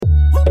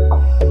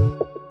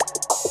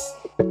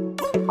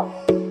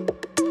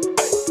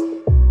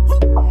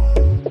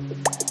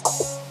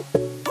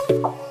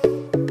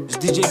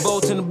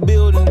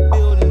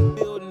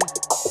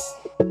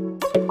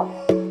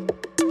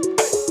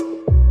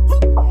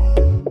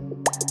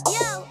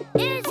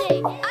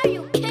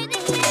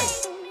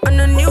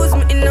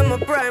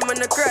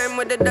on a crime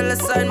with a dollar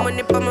sign,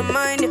 money for my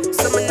mind. Yeah.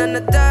 Summon on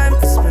the time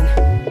for spend.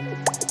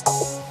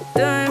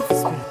 Time for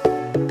spend.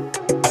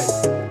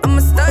 I'm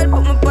a style,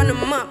 put me on the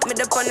map, me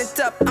up on the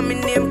top. I'm in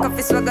name,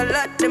 coffee swag a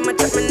lot. Them a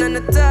chat me on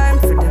the time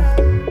for them.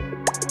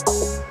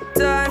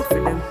 Time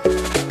for them.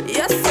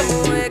 Yes,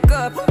 I'ma wake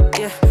up.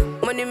 Yeah,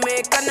 money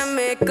make and I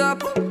make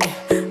up.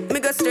 Yeah, me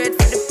go straight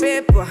for the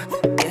paper.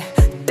 Yeah,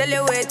 tell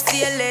you wait, see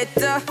you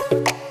later.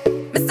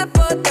 Me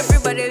support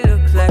everybody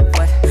look like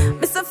what?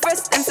 Me so fresh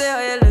and say how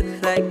you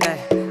look like that.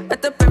 I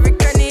top every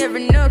cranny,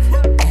 every nook.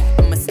 Yeah,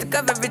 I'ma stick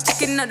up every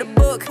chicken out the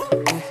book.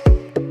 Yeah.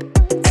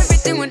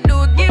 Everything we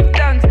do, give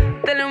thanks.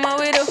 Tell them what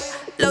we do.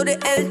 Load the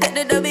L, take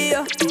the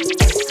W.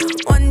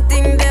 One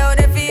thing they out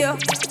there for you.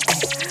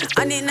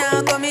 I need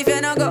now come if you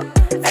no go.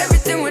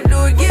 Everything we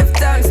do, give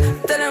thanks.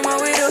 Tell them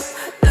what we do.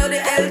 Load the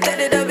L, take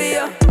the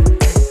W.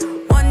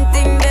 One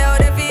thing they out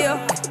there for you.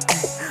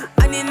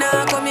 I need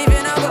now come if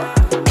you no go.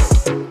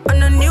 On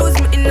the news,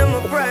 me in my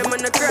prime. On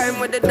the crime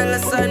with the dollar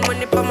sign,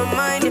 money for my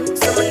mind. Yeah.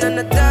 Someone on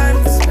the time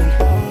to spend.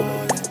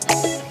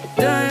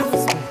 Time to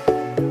spend.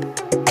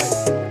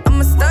 I'm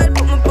a style,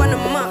 put me on the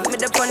map. Me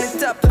up on the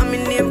top. I'm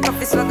in name,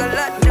 coffee swag a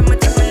lot. Them a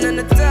chopping on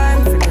the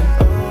time for them.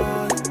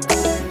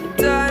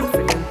 Time for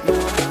them.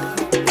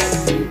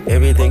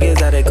 Everything is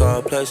how they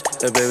call plush.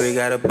 The baby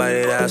got a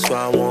body that's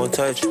why I won't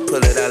touch. Pull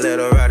it out, let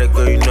her ride it,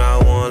 girl, you know I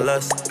want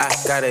lust. I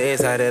got an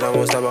inside that I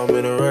won't stop, I'm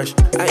in a rush.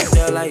 I eat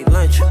that like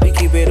lunch, we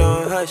keep it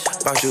on hush.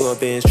 Bounce you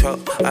up in his truck,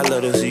 I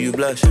love to see you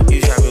blush.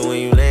 You shopping when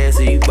you land,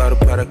 so you bought a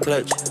product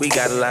clutch. We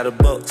got a lot of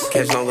bucks,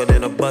 catch longer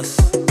than a bus.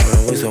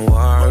 We some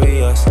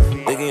warriors,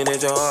 looking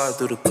at your heart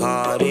through the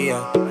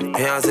cardio.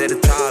 Hands at the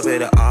top of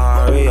the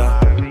aria.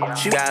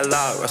 She got a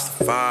lot,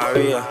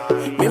 Rastafari.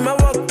 Me and my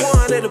walk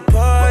one at the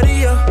party,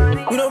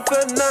 yeah. We don't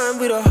feel nothing,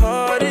 we the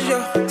hardest,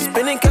 yeah.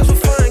 Spending cash for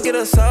fun, get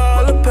us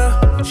all a pair.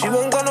 She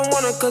won't gonna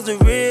want her cause the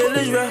real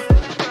is real.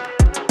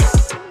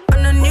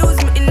 On the news,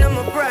 me in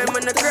my prime.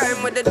 On the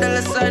crime with the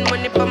dollar sign,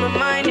 money for my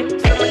mind. Yeah.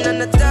 Someone on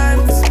the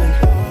time to spend.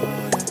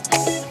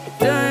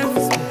 Time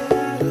to spend.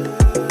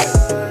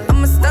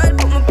 I'm a style,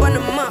 put me on the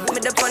map. Me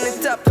up on the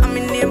top. I'm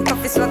in name,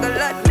 coffee swag a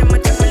lot. Them a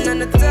chopping on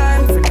the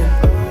time for them.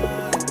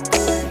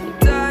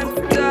 Time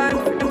for them.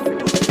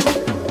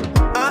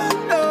 I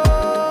know,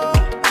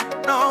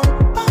 no,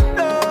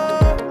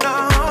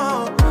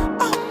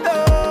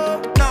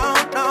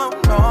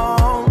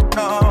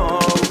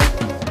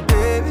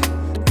 baby,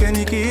 can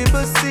you keep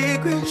a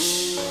secret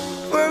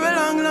for a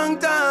long, long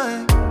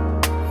time?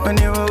 When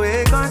you're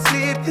awake or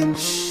sleeping,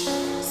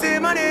 say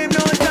my name no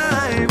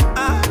time. I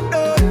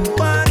know you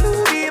want to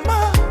be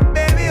my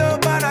baby, oh,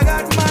 but I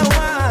got my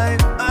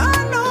wife. I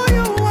know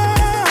you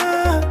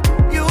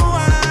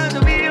want to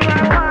be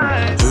my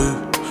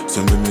wife. So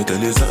let me tell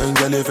you something,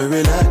 girl, if you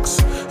relax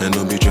and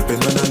don't be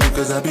tripping on me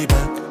cause I'll be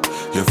back.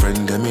 Your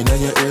friend them in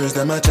your ears,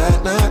 them a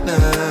chat, nah.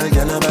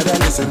 Girl, nobody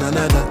listen, nah.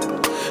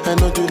 And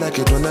don't you like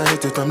it when I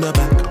hit it from the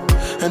back?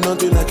 And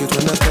don't you like it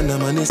when I spend the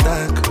money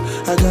stack?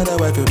 I got a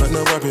wife, but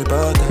no worry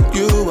about that.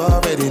 You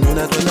already knew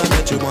that when I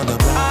met you on the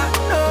block. I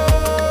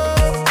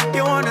know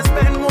you wanna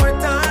spend more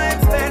time,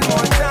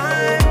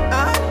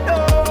 I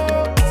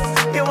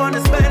know you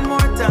wanna spend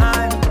more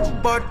time.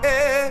 But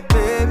hey,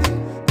 baby,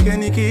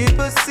 can you keep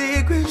a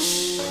secret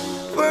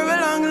for a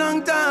long,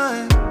 long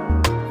time?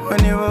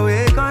 When you're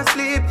awake or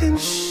sleeping,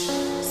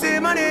 say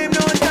my name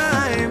no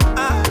time.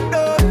 I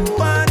know you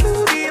want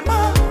to be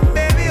my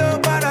baby, oh,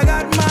 but I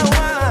got my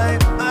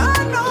wife. I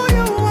know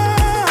you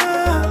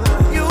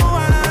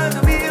want to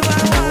be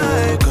my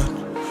wife. Oh God,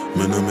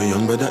 me know me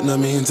young, but that not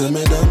mean tell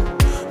me dumb.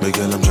 Me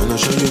girl, I'm tryna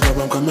show you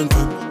where I'm coming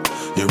from.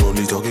 You're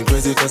only talking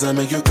crazy cause I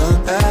make you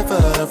come.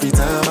 Every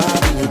time I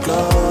bring you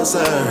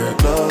closer,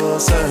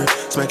 closer.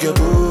 Smack your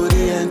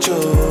booty and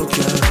choke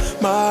ya.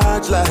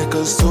 March like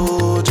a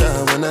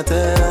soldier when I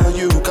tell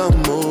you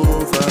come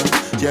over,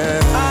 yeah.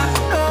 I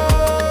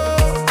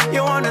know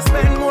you wanna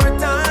spend more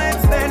time,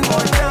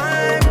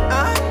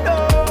 I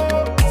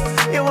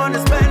know you wanna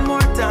spend more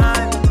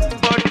time.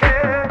 But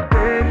hey,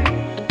 baby,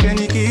 can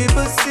you keep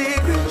a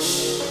secret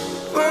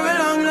for a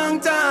long, long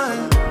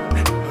time?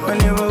 When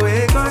you're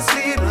awake or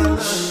sleeping,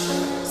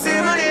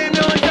 say my name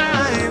no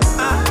time.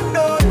 I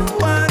know you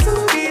want to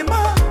be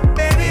my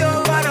baby,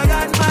 oh, but I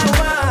got my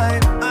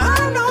wife.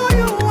 I know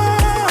you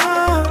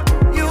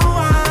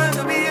want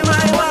to be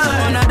my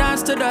wife. Wanna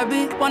dance to the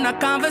beat, wanna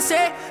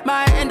conversate.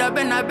 Might end up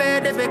in a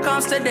bed if it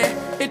comes to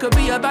that. It could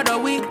be about a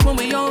week when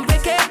we on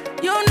vacay.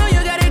 You know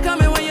you got it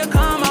coming when you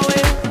come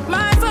away.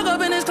 Might fuck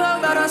up in this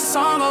club, got a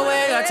song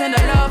away. I tend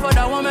to love for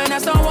the woman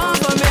that's the one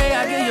for me.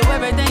 I give you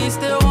everything, you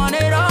still want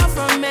it all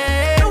from me.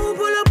 Don't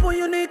pull up when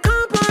you need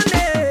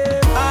company.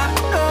 I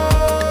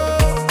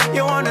know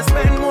you wanna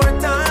spend more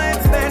time,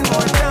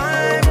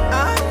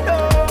 I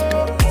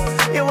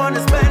know you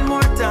wanna spend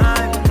more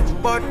time.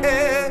 But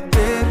hey,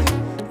 baby,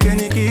 can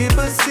you keep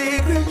a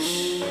secret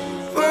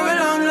for a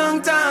long,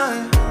 long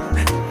time?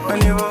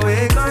 When you're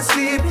awake or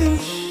sleeping,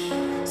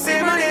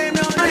 say my name,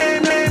 no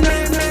name.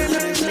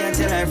 Can't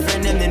tell her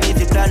friend them they need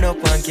to plan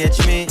up and catch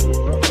me.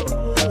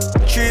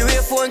 3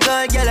 way 4 phone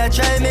call, girl, I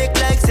try make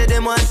like say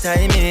them one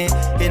time me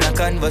in a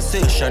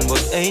conversation,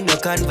 but ain't no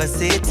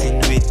conversating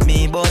with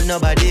me, but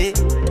nobody.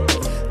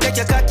 Take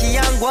your cocky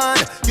and go on,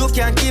 you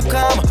can't keep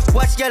calm.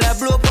 Watch girl I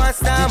blow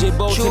past them.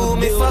 Show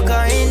me fuck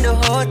her in the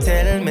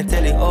hotel. Me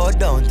tell it all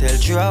down, tell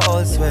you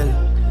all swell.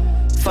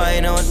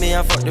 Find out me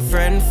I fuck the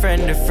friend,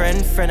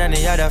 and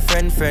the other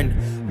friend.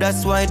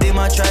 That's why they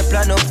might try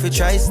plan up for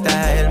try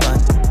style, man.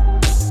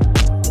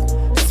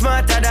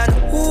 Smarter than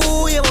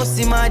who you must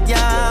see mad,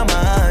 yeah,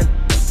 man.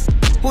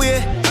 Who you?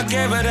 I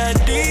gave her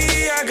that D,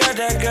 I got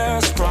that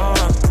girl sprung.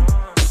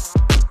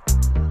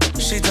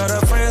 She told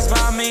her friends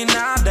about me,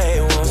 now they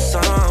want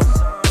some.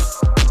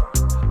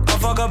 I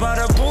fuck about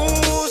the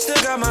booze,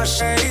 still got my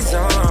shades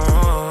on.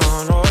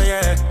 Oh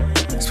yeah,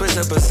 switch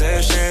the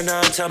position,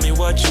 now tell me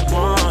what you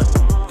want.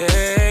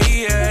 Yeah.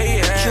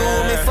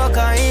 Show me fuck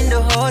her in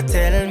the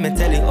hotel, me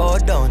tell it all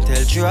down,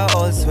 tell you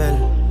all swell.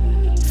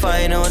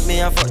 Find out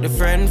me I fuck the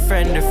friend,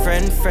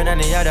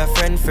 and the other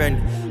friend.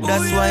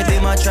 That's why they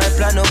might try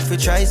plan up for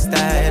try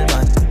style,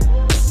 man.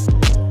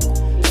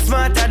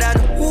 Smarter than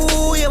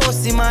who you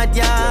must see mad,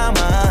 yeah,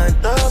 man.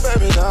 No,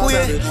 baby.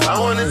 I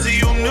wanna see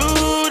you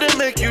nude and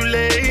make you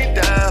lay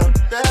down.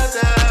 Da.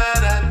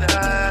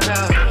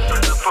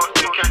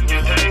 Can you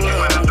take it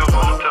with the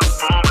hotel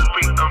room and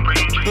we can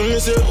reach you? You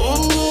say,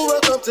 ooh,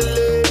 welcome to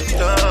lay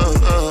down.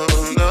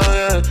 No,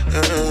 yeah.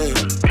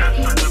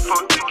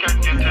 Can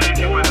you take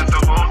it with the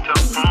hotel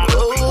room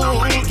and we can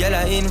reach you? Girl, I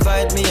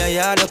invite me a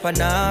yard up and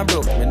I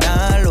broke. Me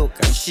nah look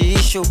and she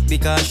shook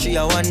because she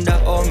a wonder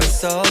how me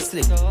so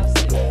slick.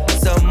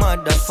 So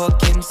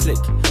motherfucking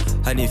slick.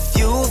 And if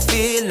you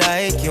feel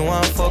like you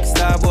want fuck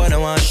star boy, I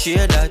want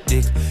share that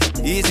dick.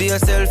 Easy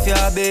yourself,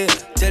 yeah, babe.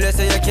 Tell her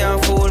say you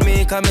can't fool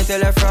me, come and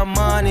tell her from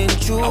morning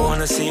true. I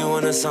wanna see you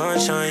in the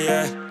sunshine,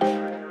 yeah.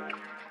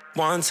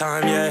 One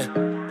time, yeah.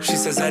 She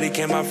says, Eddie,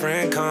 can my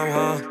friend come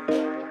home?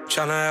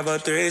 Tryna have a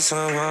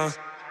threesome, huh?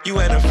 You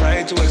ain't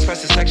afraid to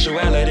express your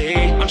sexuality.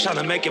 I'm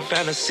tryna make your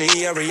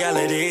fantasy a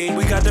reality.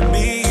 We got the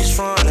beach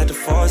front at the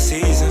Four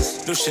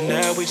Seasons. New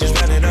Chanel, we just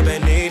ran it up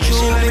and need you.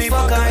 She let me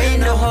fuck her in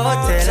the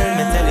hotel.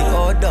 Me tell it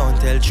all down,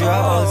 tell you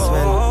all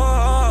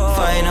swell.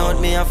 Find out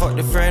me I fuck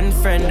the friend,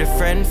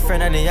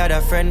 and the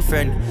other friend.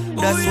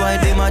 That's why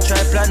they might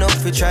try plan up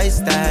for try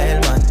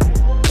style, man.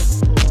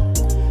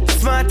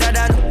 Smarter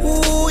than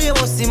who you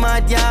must see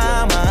mad,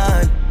 yeah,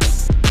 man.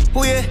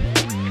 Who you?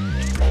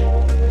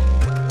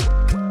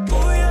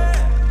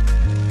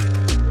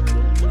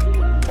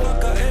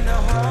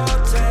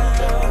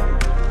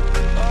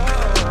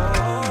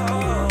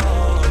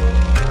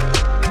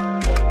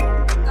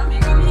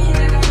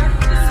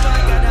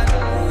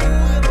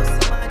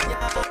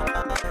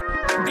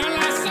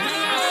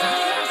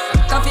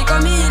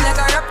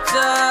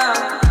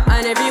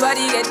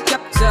 Everybody get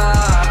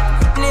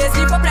captured. Play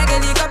sleep up like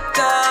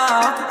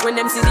helicopter. When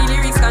them see the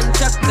lyrics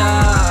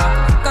constructor.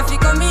 Coffee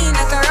come in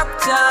like a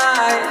rapture.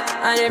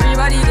 And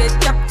everybody get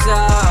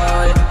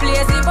captured.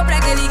 Play sleep up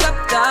like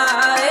helicopter.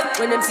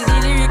 When them see the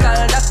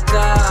lyrical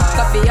doctor.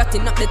 Coffee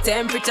hotting up the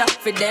temperature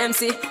for them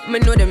see. Me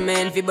know the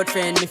man fi but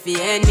friend me fi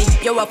enemy.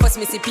 Yo I first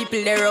me see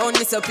people there around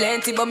me so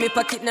plenty. But me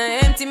pocket na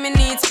empty, me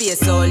need space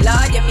so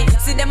large. Yeah me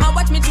see them a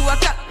watch me 2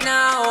 o'clock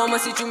now. I'ma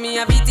see through me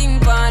everything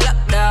for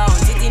lockdown.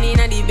 Sitting in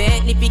a the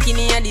bed, ni picking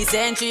in the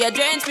century. You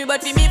drench me,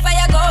 but for me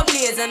fire go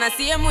blaze. And I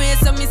see him way,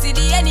 so me see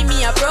the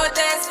enemy a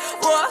protest.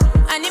 Whoa,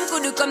 and him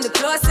could come the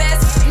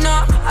closest.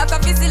 No, I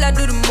can feel still I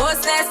do the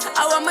mostest.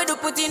 I want me to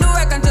put in the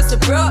work and just the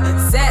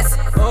process.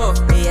 Oh,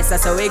 yes,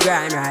 that's how we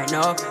grind right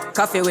now.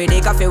 Coffee with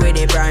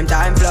the prime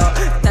time flow.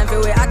 Time for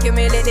we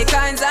accumulate the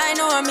kinds I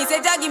know. And me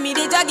say, give me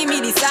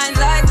the signs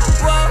like,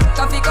 whoa,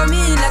 coffee come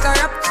in like a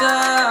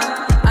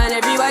rapture. And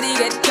everybody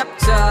get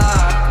captured.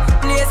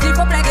 Play sleep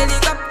up like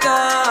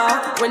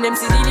helicopter. When them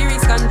see the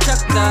lyrics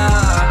constructor.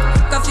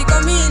 Coffee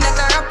come in like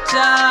a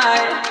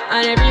rapture.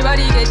 And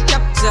everybody get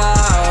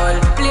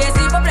captured. Play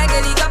sleep up like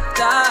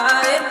helicopter.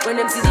 When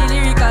them see the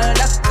lyrical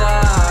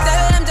doctor.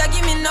 Tell them to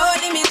give me no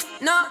limit.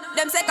 No,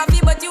 them say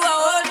coffee but you a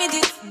whole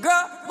midget.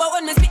 Girl, but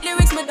when me spit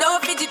lyrics me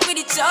don't fidget with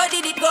it. Show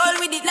did it, goal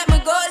with it, let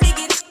me go dig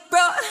it.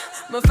 Bro,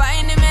 me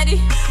find him ready.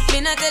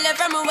 Me not tell her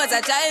from me was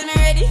a child me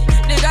ready.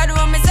 The God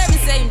who me serve me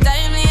same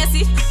time me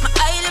see.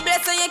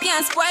 Bless so you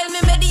can't spoil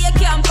me, baby, you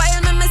can't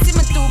file me, see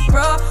me too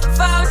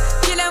profound.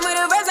 Kill them with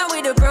the verse and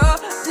with the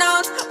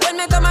pronouns. When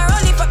me come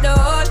around, lift up the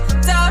whole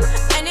town.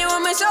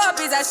 Anyone me show up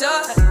is a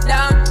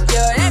shutdown.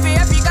 Yo, every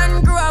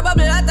African grew a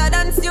bubble hotter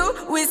than stew.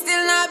 We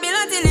still not build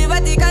until the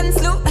Vatican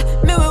slew.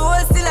 Me we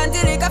hold still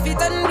until the coffee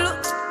turn blue.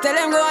 Tell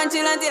them go and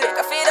chill until the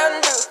coffee done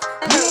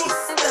blue.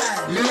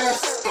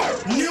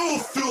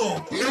 New flow.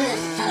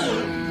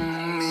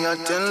 Me I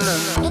tell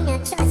them. Oh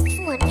Lord,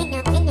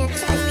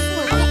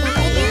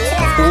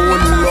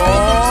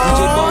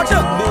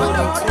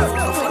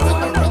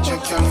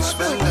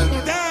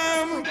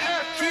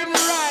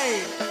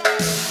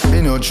 Me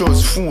no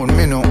trust phone,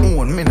 me no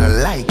own, me no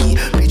like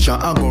it. Picture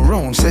I go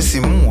round, say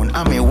Simone,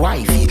 I'm a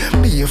wifey.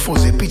 Be a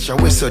fuzzy picture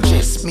we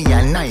suggest me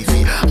a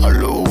knifey.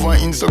 All over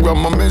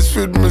Instagram, I mess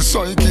with me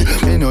psyche.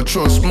 Me no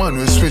trust man,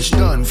 we switch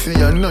down for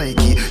your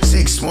Nike.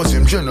 6 months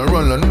him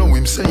general, I know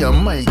him say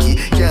I'm Mikey.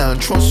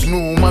 Can't trust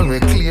no man, we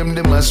claim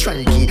them as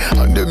strikey.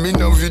 And them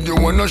in a video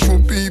wanna show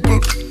people.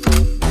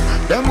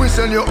 Them we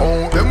sell your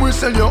own, them we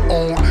sell your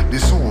own. The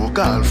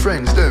so-called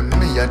friends, them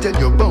me I tell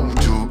you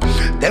about to.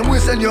 Them we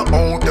sell your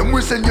own, them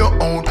we sell your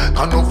own.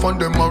 Can't no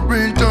fund them a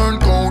return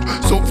code.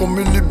 So for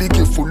me, be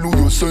careful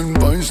who you send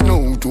vines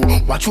now to.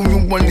 Watch who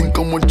you want link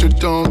and what you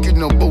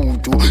talking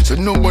about to. So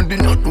nobody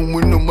not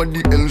doing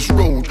nobody else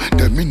road.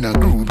 Them in a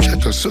group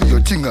chat so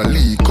your thing a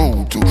leak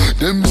out to.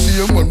 Them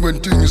see a man when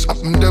things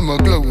happen, them a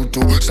glow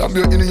to. Stab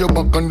you in your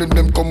back and then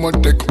them come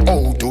and take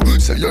out to.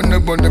 Say you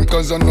never them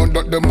cause I know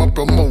that them a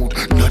promote.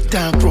 Not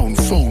that round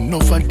phone, no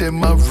for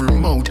them a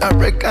remote. I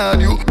record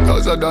you,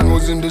 cause I done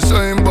was in the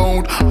same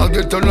boat. I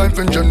get a life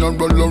in general,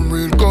 a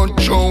real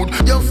control.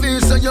 Your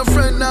face and your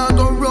friend now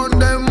go run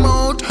them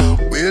out.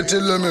 Wait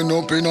till them end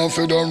up in a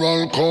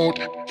federal court.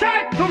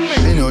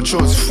 Me no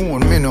trust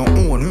phone, me no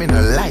own, me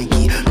no like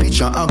it.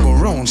 Picture I go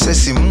round, say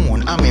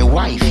Simone, I'm a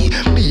wifey.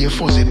 Be a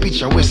fuzzy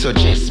picture we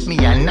suggest me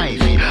a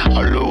knifey.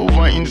 All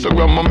over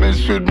Instagram, I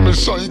mess with me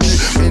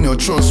psyche. Me no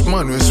trust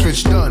man, we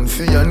switch down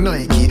for your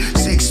Nike.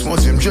 6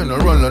 months him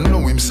general, I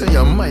know him say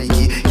I'm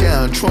Mikey.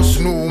 Can't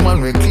trust no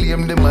man, we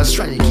claim them as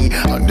strikey.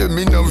 And them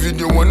in a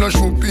video wanna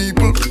show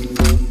people.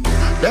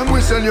 Them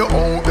we sell your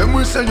own, them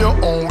we sell your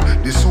own.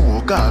 The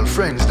so-called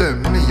friends,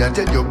 them me I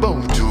tell you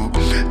about to.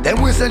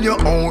 Them we sell your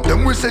own,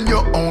 them we sell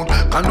your own.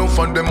 Can't no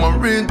fund them a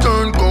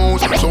return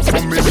goes. So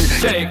for me,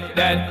 shake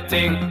that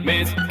thing,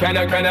 miss. Can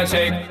I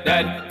shake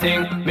that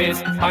thing,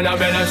 miss?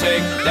 Annabella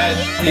shake that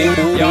thing,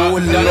 yeah. Do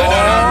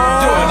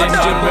this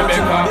shit,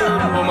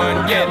 Rebecca.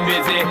 Woman, get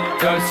busy.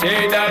 Just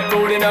shake that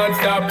booty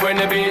non-stop. When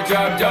the beat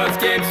drop, just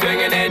keep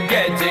swinging it.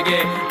 Get jiggy,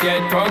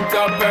 get crunked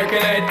up,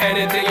 percolate.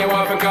 Anything you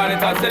want, call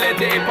it oscillate.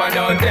 If I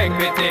don't take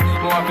pity,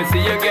 more to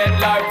see you get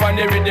life on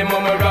the rhythm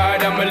of my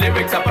ride. And my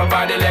lyrics up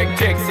about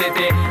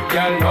electricity.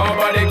 Girl,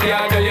 nobody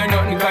can do you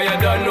nothing cause you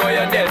don't know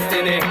your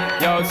destiny.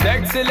 Yo,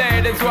 sexy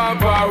ladies want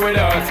power with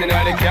us. You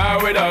know they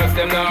car with us,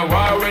 them not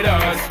war with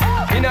us.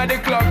 You know the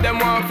club, them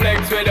want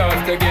flex with us.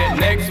 To get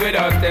next with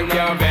us, them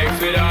can't vex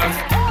with us.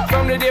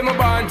 From the day my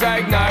bond to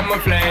ignite my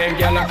flame.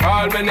 Girl, I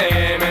call my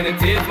name and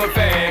it is my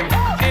fame.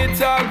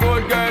 It's all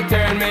good, girl,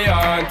 turn me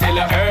on till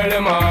I earn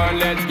them on.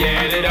 Let's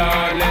get it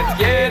on,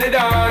 let's get it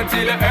on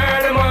till I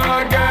earn them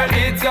on. Girl,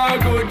 it's all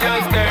good,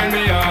 just turn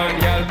me on.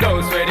 Girl,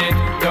 don't sweat it,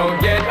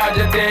 don't get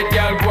agitated.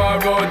 Girl, go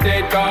and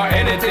rotate, cause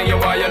anything you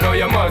want, you know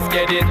you must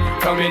get it.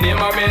 Coming in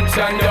my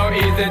mention, don't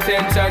ease the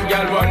tension.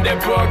 Girl, run the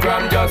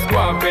program, just go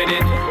and fit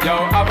it. Yo,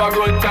 have a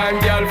good time,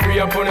 girl, free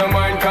up on your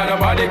mind. Cause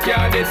nobody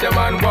can this, your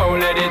man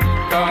won't let it.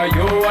 Cause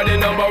you are the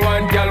number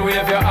one, girl,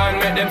 wave your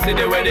hand, make them see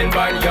the wedding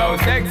band. Yo,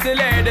 sexy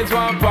ladies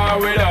want power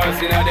with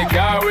us. You know the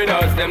car with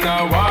us, them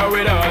not war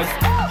with us.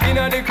 You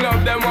know the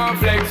club, them want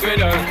flex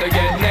with us. To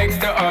get next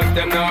to us,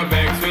 them not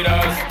vex with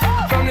us.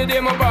 From the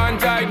day my bond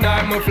to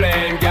ignite my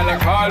flame. Girl, I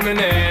call my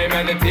name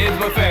and it is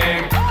my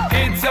fame.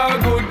 It's all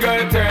good,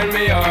 girl, turn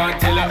me on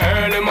till I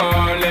earn them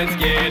on. Let's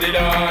get it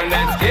on,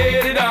 let's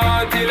get it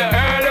on till I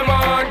earn them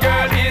on.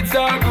 Girl, it's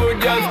all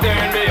good, just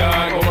turn me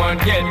on. Come on,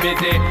 get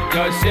busy,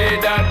 just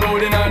shake that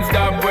booty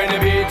non-stop. When the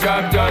beat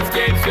drop, just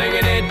keep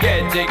swinging it,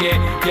 get jiggy.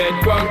 Get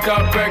crunked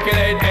up,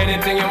 percolate,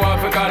 anything you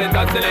want, for call it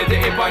oscillate.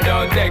 If I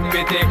don't take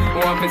pity,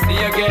 want to see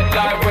you get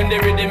live when the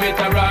rhythm it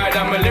a ride.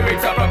 And my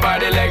lyrics up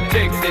about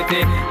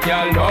electricity.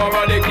 Girl,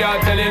 nobody can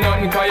tell you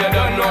nothing cause you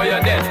don't know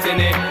your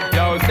destiny.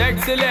 Yo,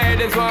 sexy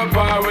ladies want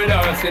power with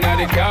us. You know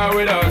the car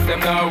with us, them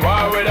not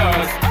war with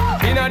us.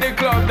 You know the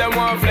club, them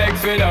want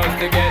flex with us.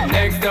 To get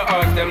next to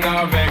us, them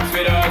not vex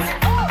with us.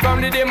 From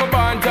the day my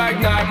bond to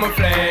ignite my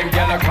flame.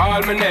 Girl, I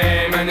call my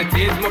name and it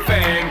is my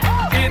fame.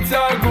 It's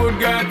all good,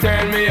 girl,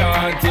 turn me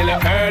on till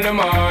I earn them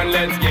on.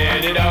 Let's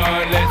get it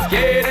on, let's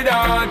get it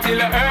on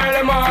till I earn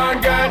them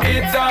on. Girl,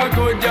 it's all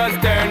good,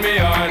 just turn me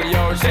on.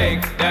 Yo,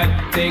 shake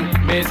that thing,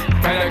 miss.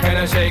 Can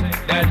I shake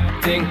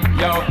that thing?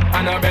 Yo,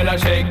 Annabella,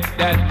 shake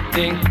that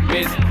thing,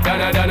 miss.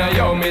 Donna,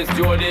 yo, Miss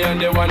Jody and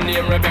the one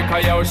named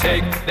Rebecca. Yo,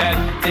 shake that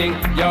thing,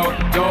 yo.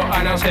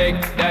 Joanna,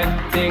 shake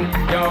that thing,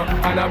 yo.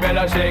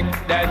 Annabella, shake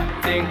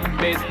that thing,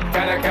 miss.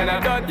 Can I,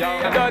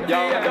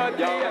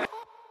 yo.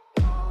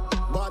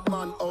 Bad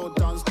man out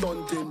and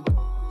stunting.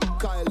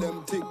 Kyle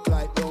them tick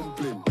like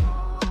dumpling.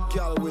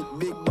 Girl with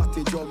big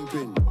body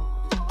jumping.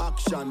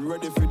 Action,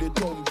 ready for the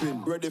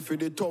thumping. Ready for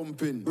the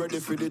thumping. Ready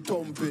for the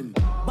thumping.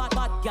 Bad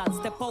girl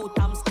step out,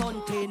 I'm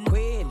stunting.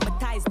 Queen, my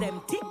ties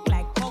them tick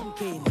like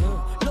pumpkin.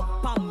 Look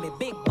pon me,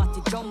 big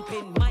body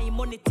jumping. My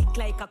money tick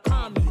like a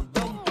caramel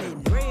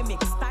dumpling.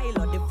 Remix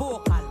style of the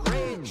vocal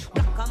range.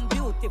 Black and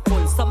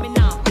beautiful, so me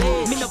now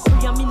play. Me no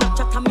free and me no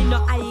chat and me no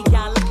eye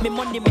girl. Me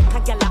money make a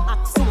girl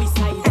act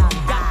suicidal.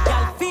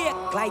 Girl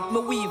fake like me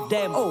weave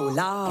them. Oh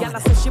Lord. Girl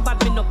say she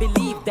bad, me no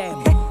believe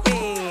them.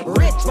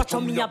 Rich, watch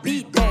how me a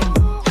beat them.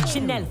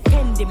 Chanel,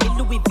 Fendi,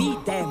 me Louis V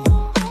them.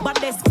 But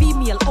baddest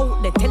female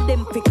out there. Tell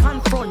them fi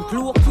confront.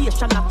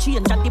 Location a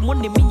change and the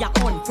money me a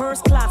on.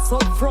 First class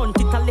up front,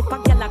 it a lip a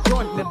gyal a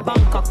grunt. Me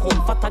bank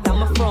account fatter than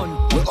my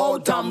front. We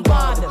out and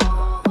bad,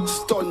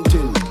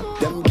 stunting.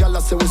 Them gyal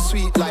a say we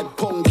sweet like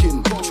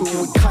pumpkin.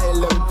 True we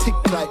Kyle them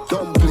thick like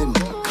dumpling.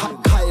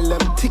 Kyle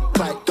them thick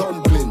like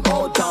dumpling.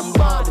 Out and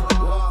bad,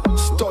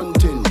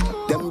 stunting.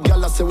 Them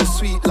gyal a say we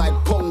sweet like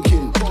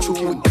pumpkin.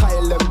 True we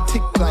Kyle them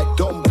thick like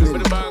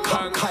dumpling.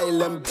 Kyle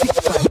them thick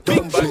like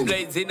dumpling.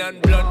 Blazing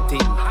and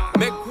blunting.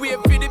 Make way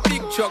for the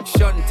big truck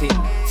shunting.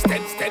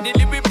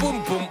 Steadily we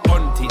boom boom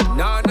hunting.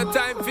 Now no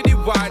time for the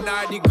war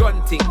nor the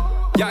gunting.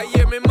 Yeah,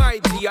 hear me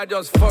mighty, I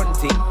just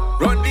funting.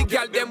 Run the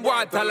gal them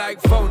water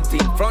like fountain.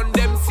 From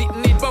them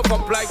sitting it buff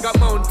up like a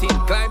mountain.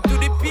 Climb to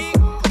the peak,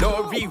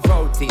 no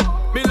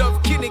rerouting. Me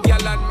love kinny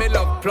gal and me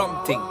love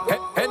plumping.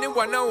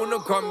 Anyone I wanna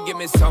come give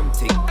me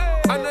something.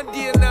 And a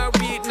day now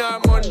week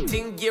now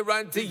monthing.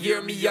 Guarantee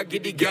hear me I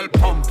get the gal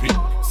pumping.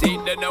 See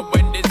then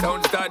when the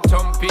sound start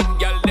jumping.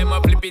 Gal them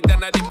a flip it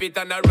and a dip it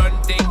and a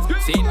run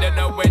things. See then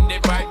when the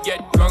vibe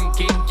get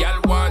drunken.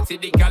 Gal want see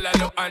the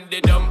callaloo and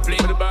the dumpling.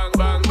 Bang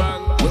bang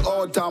bang. We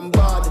out and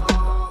bad,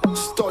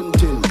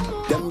 stunting.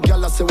 Them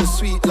gyal a say we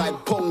sweet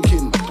like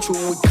pumpkin.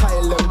 True we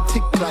Kyle them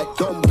thick like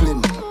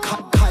dumpling.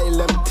 Kyle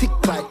them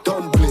thick like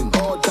dumpling.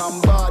 Out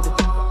and bad,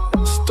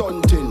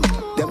 stunting.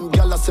 Them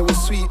gyal a say we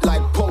sweet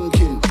like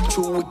pumpkin.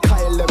 True we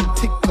Kyle them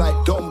thick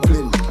like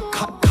dumpling.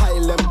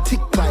 Kyle them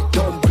thick like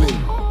dumpling.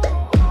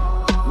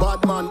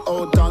 Bad man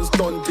out and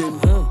stunting.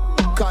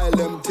 Kyle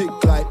them thick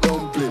like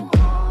dumpling.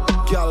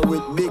 Gyal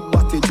with big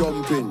body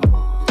jumping.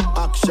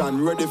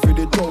 Action ready for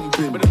the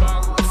thumping.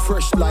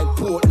 Fresh like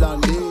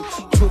Portland,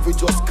 eh? Trophy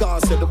just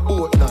cast at the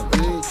boat land,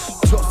 eh?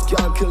 Just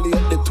calculate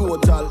the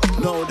total.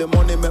 Now the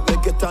money make me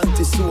get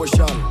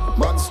antisocial.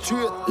 Man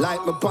straight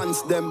like my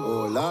pants them.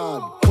 Oh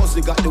lord, cause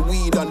they got the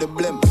weed and the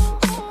blem.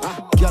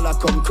 Girl I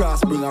come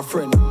cross bring a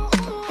friend.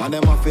 And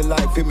them I feel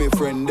like for me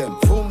friend them.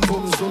 Boom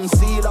boom soon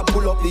see I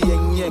pull up the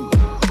yeng yeng.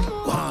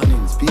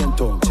 Warnings,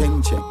 paint on,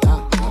 cheng cheng.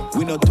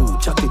 We not too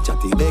chatty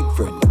chatty big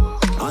friend.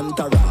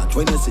 Entourage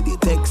when you see the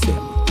text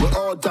them. We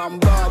out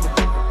and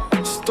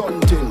bad,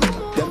 stunting.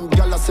 Them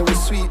gyal say we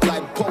sweet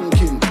like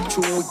pumpkin.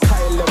 True we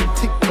Kyle them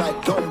thick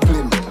like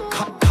dumpling.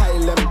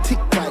 Kyle them thick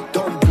like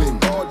dumpling.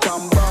 Out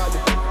and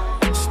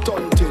bad,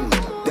 stunting.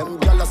 Them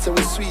gyal say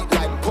we sweet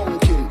like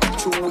pumpkin.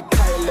 True we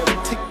Kyle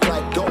them thick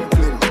like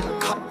dumpling.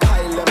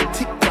 Kyle them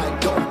thick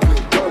like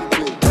dumpling.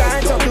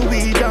 Light up the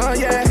weed, oh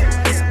yeah.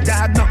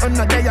 Dad, nothing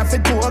no day off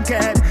it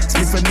cocaine.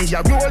 Split for me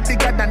a roll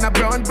bigger than a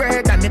brown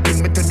bread. And it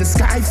bring me to the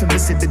sky for me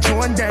see the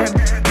joint them.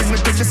 Bring me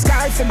to the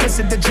sky for me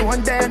see the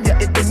joint them.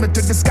 Yeah, it bring me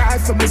to the sky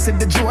for me see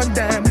the joint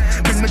them.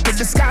 Bring me to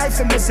the sky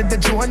for me see the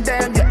joint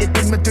them. Yeah, it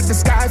bring me to the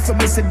sky for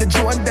me see the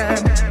joint them.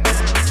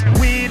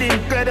 Weed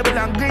incredible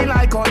and green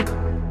like Hulk.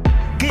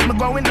 Keep me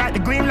going like the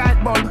green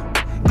light bulb.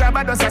 Grab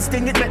a dust, I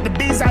sting it, make the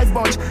bees eyes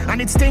budge.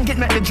 And it stink it,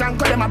 make the drunk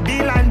call them a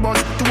beeline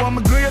buzz. To all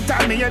my great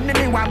time, me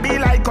enemy want be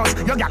like us.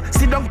 Yo, yeah,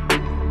 sit down,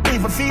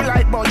 even feel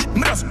like budge.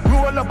 Me just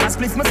roll up and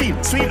split my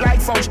feel, sweet like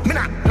fudge. Me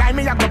not lie,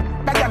 me a go,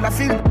 that girl I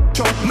feel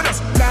chug. Me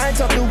just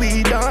light up the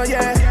weed, oh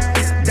yeah.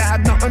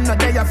 Dad, nothing no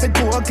day off it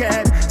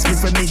cocaine. Split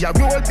for me a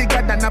roll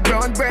bigger than a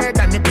brown bread.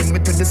 And it bring me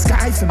to the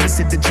sky for me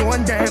see the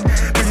joint them.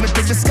 Bring me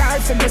to the sky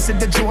for me see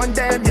the joint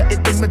them. Yeah,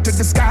 it bring me to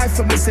the sky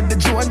for me see the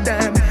joint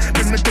them.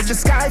 Bring me to the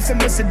sky for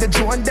me see the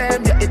joint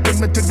them. Yeah, it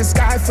bring me to the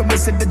sky for me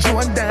see the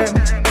joint them.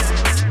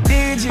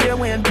 DJ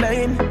when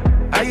playing,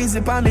 I use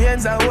it on the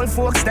ends of old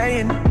folks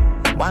staying.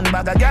 One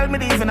bag of girl, me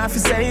don't even have to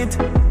say it.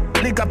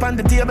 Lick up on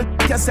the table,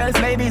 yourself,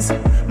 ladies.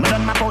 Me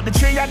done map out the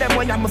three of them,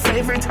 where I'm my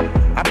favorite.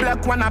 A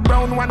black one, a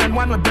brown one, and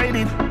one with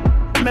braided.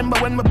 Remember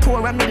when we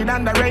poor and made it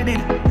underrated.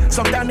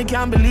 Sometimes me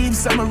can't believe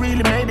someone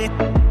really made it.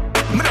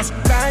 Me just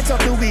light up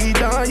the weed,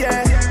 oh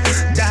yeah.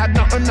 Dad,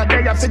 nothing no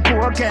day off the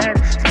cocaine.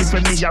 Split for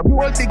me a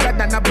roll bigger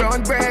than a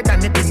brown bread.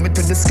 And it bring me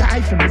to the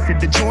sky for me see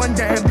the joint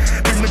them.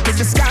 Bring me to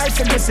the sky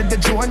for me see the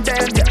joint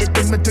them. Yeah, it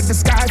bring me to the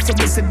sky for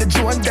me see the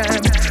joint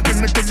them.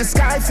 Bring me to the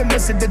sky for me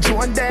see the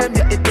joint them.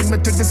 Yeah, it bring me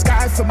to the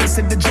sky for me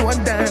see the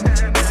joint them.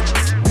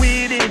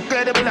 Weed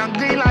incredible and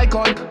green like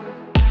Hulk.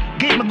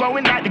 Keep me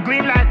going like the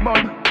green light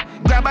bulb.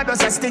 Grab a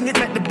dust, I sting it,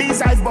 make the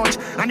bees eyes budge.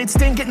 And it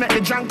stink it, make the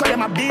drunk call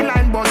them a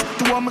beeline buzz.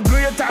 To all my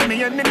great time,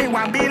 me enemy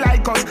want be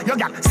like us. Yo,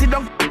 yeah, sit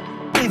down,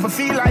 even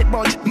feel like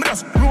budge. Me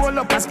just roll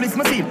up and split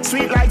my feel,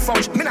 sweet like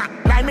fudge. Me not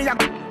lie, me a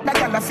that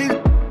girl I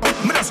feel.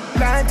 Me just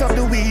light up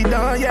the weed,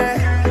 oh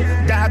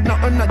yeah. Dad,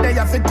 nothing no day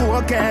off it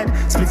cocaine.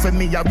 Split for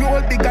me a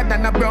roll bigger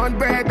than a brown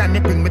bread. And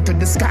it bring me to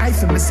the sky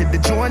for me see the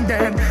joint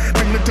them.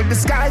 Bring me to the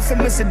sky for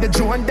me see the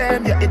joint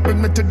them. Yeah, it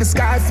bring me to the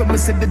sky for me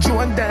see the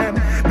joint them.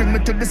 Bring me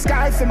to the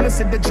sky for me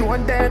see the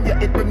joint them. Yeah,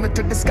 it bring me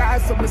to the sky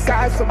for me,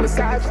 sky for me,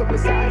 sky for me,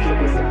 sky for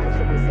me, sky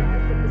for me.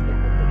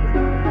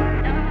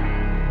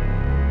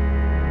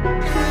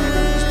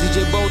 It's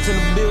DJ Bolt in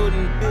the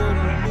building.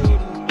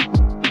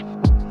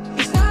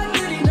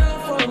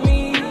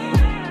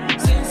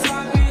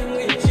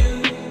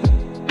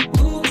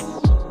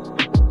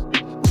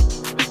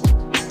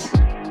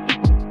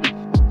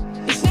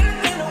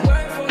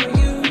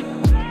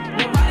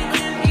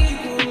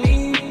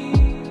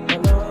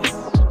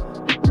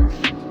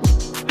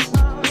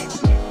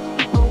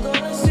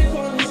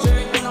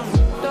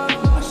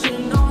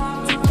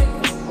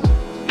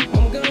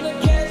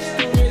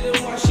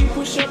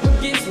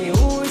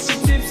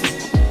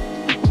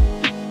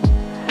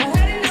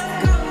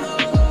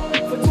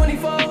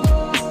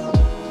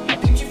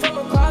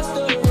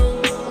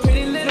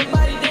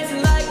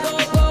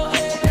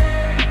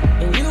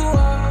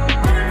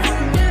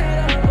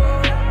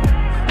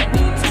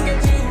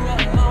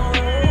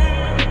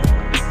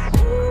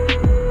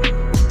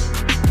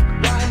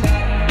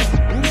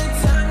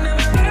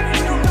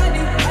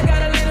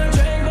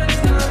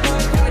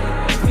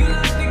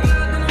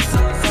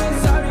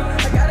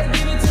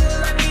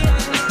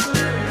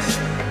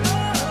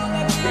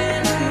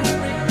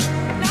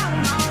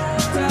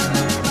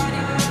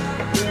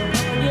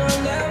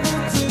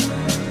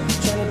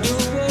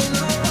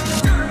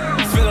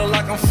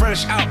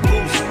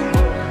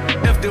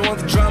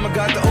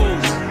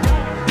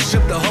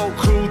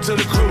 to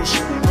the cruise.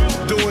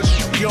 Doing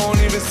shit you don't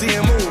even see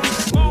him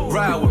move.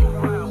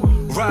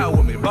 Ride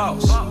with me,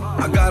 boss.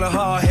 I got a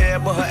hard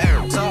head, but her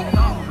air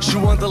talk. She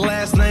want the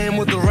last name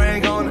with the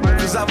ring on it.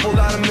 Cause I pulled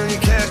out $1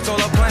 million cash, told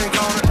her plank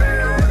on it.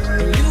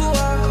 You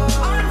are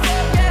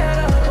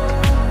unforgettable.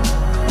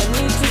 I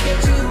need to get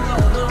you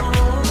alone.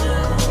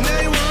 Now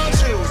you want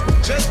to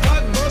just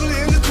park bubbly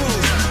in the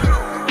cruise.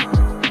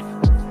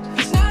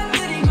 It's not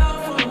good enough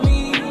for me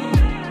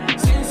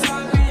since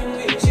I've been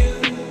with you.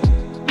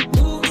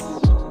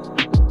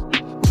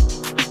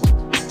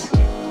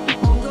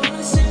 I'm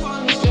gonna sip on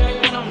this drink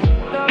when I'm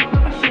up.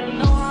 I should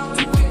know how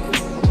to pick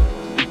it.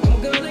 I'm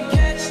gonna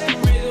catch the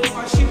rhythm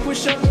while she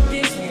push up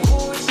against me.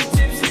 Oh, she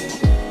tipsy.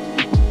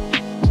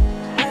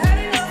 I had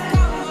enough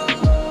combo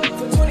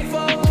for 24.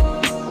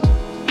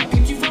 I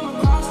picked you from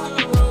across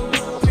the road.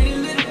 Pretty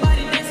little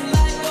body dancing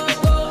like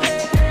go-go,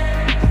 hey.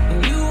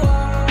 And you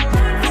are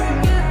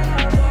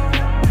unforgettable.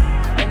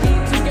 I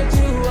need to get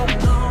you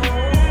alone.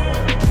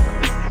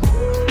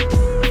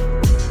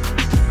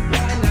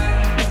 Why not?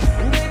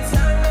 In good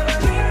time,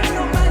 never hear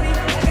nobody.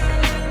 I gotta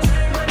let it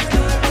turn my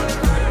time.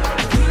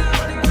 We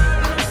love the girl, and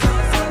I'm so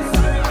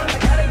sorry. I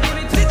gotta give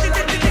it to you.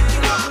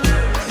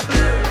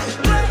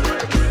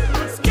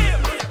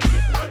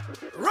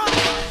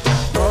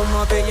 ¿Cómo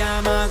te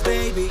llamas,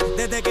 baby?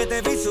 Desde que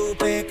te vi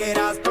supe que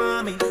eras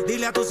pa' mí.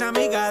 Dile a tus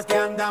amigas que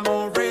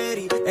andamos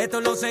ready. Esto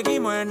lo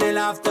seguimos en el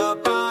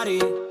after party.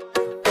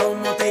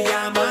 ¿Cómo te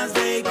llamas,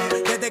 baby?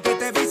 Desde que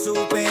te vi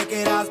supe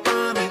que eras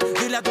pa' mí.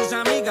 Dile a tus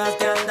amigas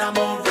que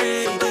andamos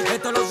ready.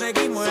 Esto lo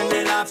seguimos en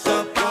el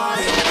after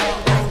party.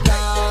 Con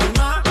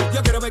calma,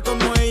 yo quiero ver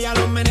cómo ella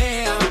lo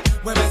menea.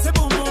 Mueve ese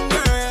boom boom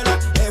girl.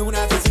 Es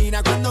una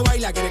asesina cuando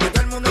baila, quiere que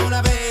todo el mundo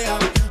la vea.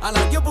 I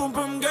like your boom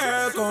boom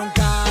girl. Con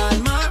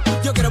calma,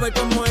 yo quiero ver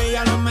cómo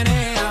ella lo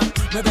menea.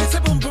 Mueve ese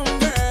boom boom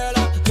girl.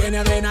 Tiene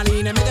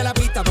adrenalina en medio de la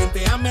pista,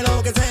 venteame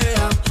lo que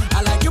sea.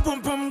 I like your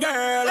boom boom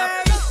girl.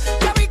 Hey,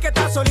 ya vi que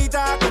estás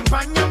solita,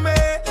 acompáñame.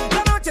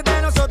 La noche es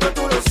de nosotros,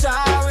 tú lo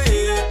sabes.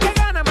 Que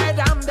gana me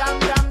dam dam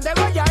dam de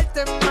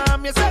guayarte,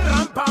 mami. Ese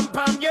ram pam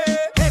pam,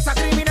 yeah. Esa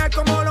criminal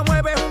como lo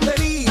mueve es un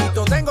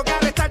delito. Tengo que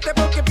arrestarte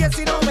porque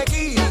pienso y no me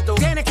quito.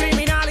 Tienes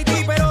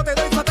criminality, pero te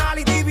doy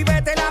fatality.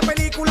 Vivete la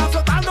película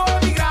flotando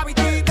en mi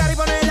gravity. Dar y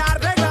poner la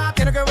regla,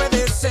 tiene que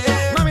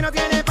obedecer. Mami, no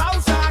tiene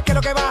pausa, ¿qué es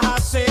lo que vas a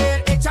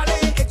hacer?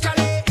 Échale,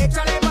 échale,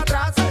 échale pa'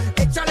 atrás.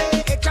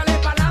 Échale, échale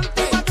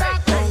pa'lante, pa' atrás.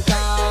 Con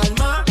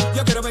calma,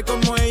 yo quiero ver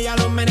cómo ella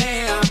lo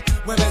menea.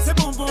 Mueve ese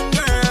boom boom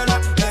girl.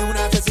 Es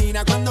una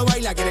asesina cuando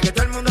baila, quiere que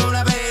todo el mundo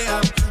la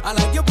vea. I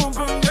like your boom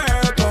boom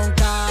girl. Con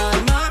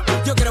calma,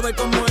 yo quiero ver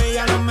cómo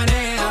ella lo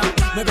menea.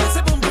 Mueve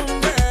ese boom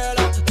boom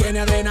girl. Tiene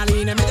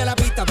adrenalina en medio de la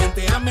pista,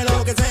 venteame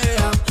lo que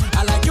sea.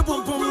 I like your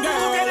boom boom girl.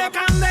 Tú tienes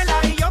candela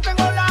y yo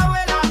tengo la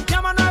vela.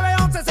 Llama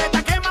 911, se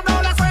está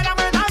quemando la suela.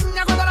 Me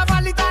daña cuando la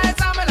palita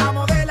esa me la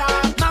modela.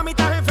 Mami,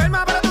 estás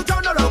enferma, pero tu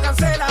show no lo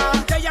cancela.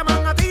 Te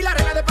llaman a ti, la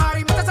reina de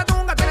party. Mete esa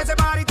tunga, tiene ese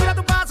party. Tira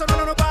tu paso,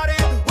 no pare.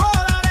 Oh,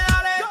 dale,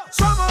 dale.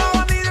 Somos los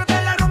bandidos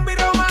de la rumba y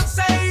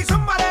romance. Y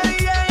zumba de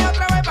DJ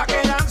otra vez pa'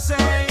 que dance.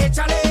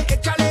 Échale,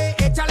 échale,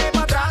 échale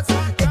pa' atrás.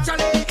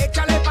 Échale,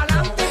 échale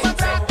pa'lante, pa'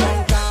 atrás.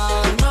 Con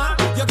calma,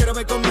 yo quiero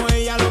ver cómo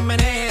ella lo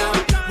menea.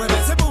 Mueve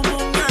ese boom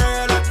boom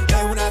girl.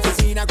 Es una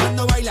asesina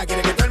cuando baila,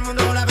 quiere que todo el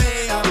mundo la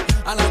vea.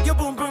 I like your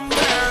boom boom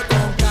girl.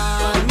 Con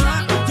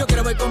calma, yo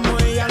quiero ver cómo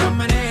ella lo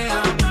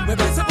menea.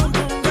 Mueve ese boom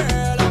boom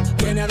girl.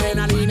 Tiene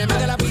adrenalina en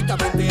medio de la pista,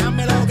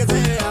 venteame lo que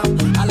sea.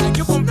 I like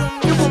your boom boom,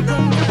 your boom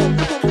boom, your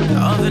boom boom.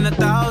 Love in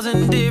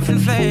 1,000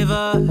 different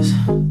flavors.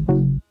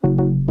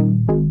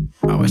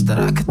 I wish that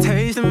I could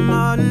taste them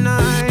all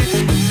night.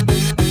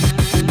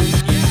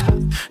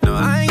 No,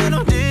 I ain't got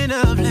no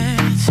dinner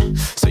plans,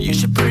 so you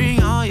should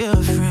bring all your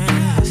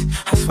friends.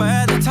 I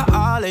swear that to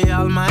all of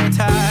y'all my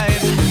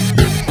type.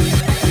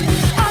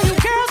 All you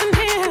girls in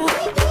here,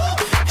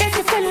 if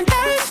you're feeling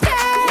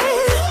thirsty,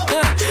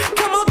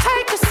 come on,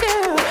 take a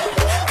sip,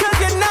 'cause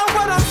you know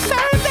what I'm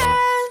serving.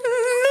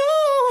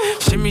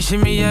 Shimmy,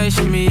 shimmy, yeah,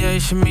 shimmy, yeah,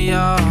 shimmy,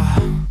 yeah.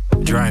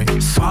 Drink,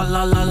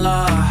 swalla la la.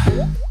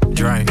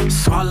 Drink,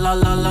 swalla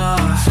la la.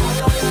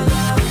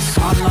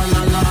 Swalla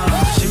la la.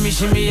 Shimmy,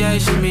 shimmy, yeah,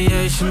 shimmy,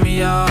 yeah, shimmy,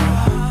 yeah.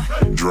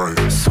 Drink,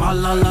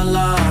 swalla la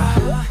la.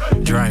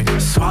 Drink,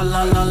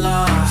 swalla la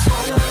la.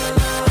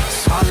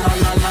 Swalla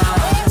la la.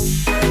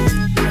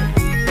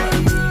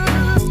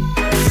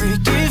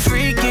 Freaky,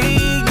 freaky,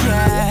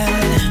 yeah.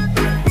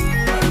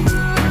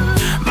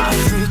 My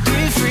freaky,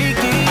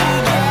 freaky,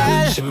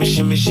 yeah. Shimmy,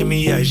 shimmy, shimmy,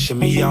 yeah,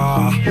 shimmy,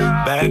 yeah.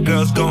 Bad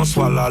girls gon'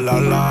 swallow la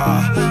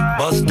la.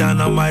 Bust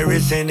down on my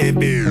wrist and it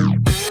big.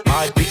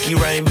 My pinky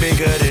ring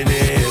bigger than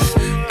this.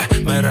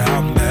 Matter how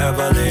I'm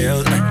Beverly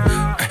Hills.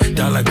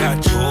 Dollar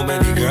got too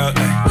many girls.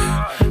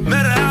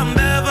 Matter how I'm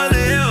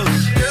Beverly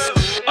Hills.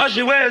 All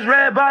she wears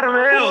red bottom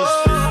heels.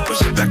 When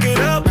she back it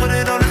up, put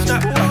it on the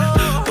top.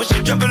 When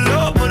she drop it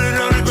low, put it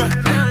on the ground.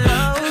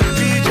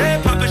 DJ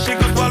pop it, she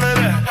gon' swallow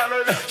that.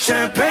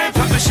 Champagne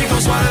pop it, she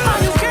gon' swallow that.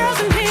 All you girls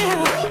in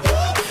here,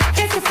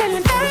 if you're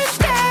feeling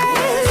thirsty,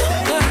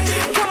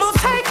 come on,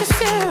 take a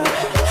sip,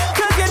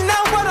 'cause you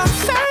know what I'm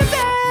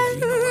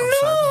serving.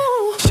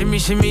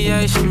 shimmy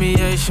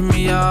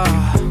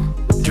yeah,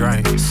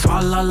 drink,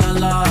 swalla la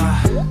la,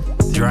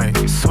 drink,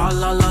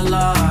 swalla la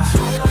la,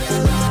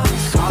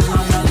 swalla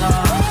la la,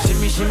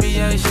 shimmy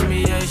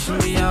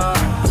yeah,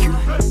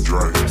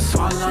 drink,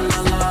 swalla la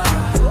la,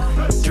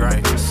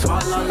 drink,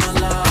 swalla la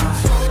la.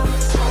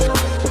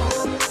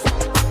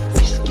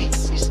 Whiskey,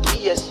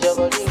 yes, your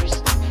body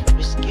risky.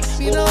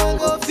 We don't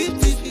go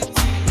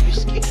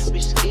 50-50.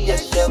 Whiskey,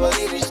 yes, your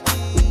body risky.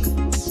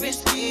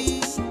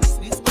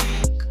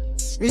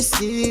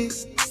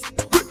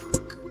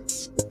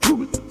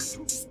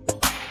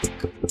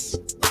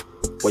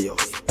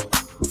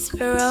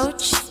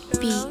 Roach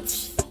Beach.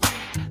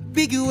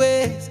 Big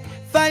ways,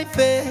 fine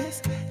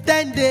face,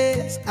 10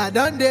 days. I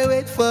don't dare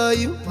wait for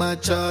you, my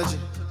charge.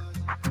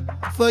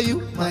 For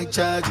you, my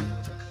charge.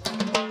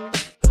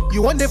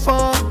 You want the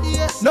phone?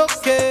 No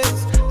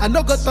case. I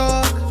no go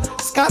talk.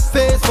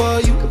 Scarface for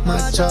you,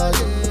 my charge.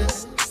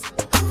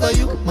 For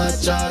you, my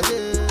charge.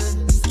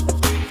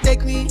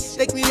 Take me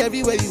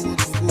everywhere you want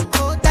to go.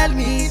 Oh, tell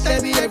me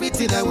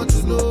everything I want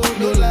to know.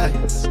 No lie,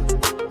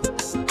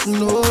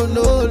 no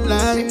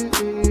lie.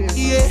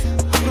 Yeah,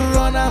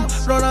 run am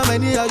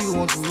anyhow you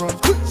want to run.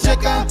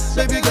 Check out,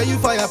 baby girl, you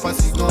fire pass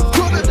it gun.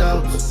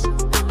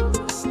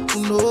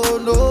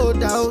 No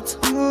doubt.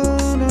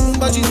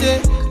 But you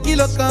say,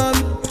 kilo come,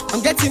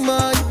 I'm getting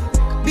money,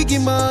 biggie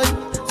money.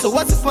 So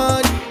what's the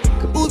fun?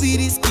 Who be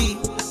risky?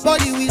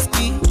 Body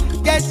whiskey,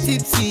 get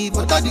tipsy,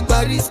 but all the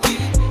bar risky.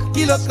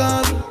 Kilo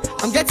come,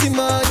 I'm getting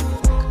money,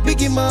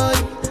 biggie money.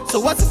 So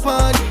what's the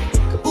fun?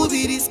 Who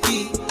be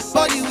risky?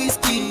 Body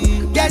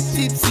whiskey, get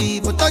tipsy,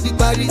 but all the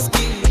bar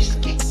risky.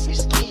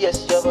 Whiskey,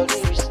 yes, your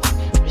body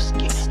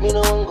risky. Me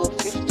no one go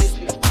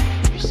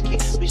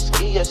 50-50.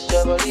 Whiskey, yes,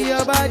 your body risky.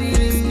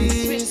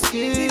 Whiskey,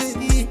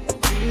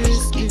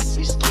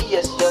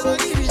 yes, your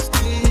body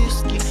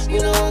risky. Me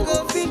no one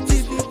go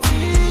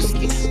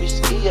 50-50.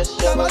 Whiskey, yes,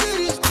 your body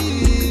risky.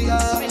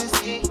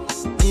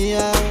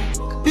 Yeah,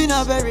 been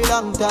a very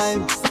long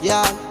time.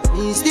 Yeah,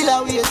 me still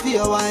a wait for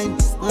your wine.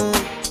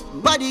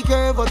 Body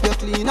curve up, you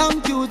clean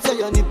and cute, so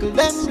your nipple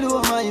them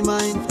blow my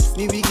mind.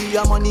 Me we give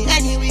you money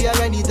anywhere,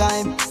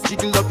 anytime.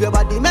 Jiggle up your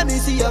body, make me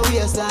see your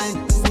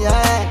waistline.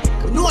 Yeah,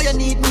 you know you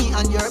need me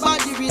and your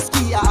body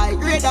risky. I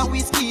grade and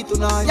whiskey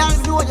tonight. Yeah,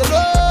 you know you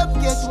love,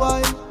 guess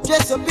why?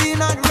 Dress up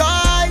in and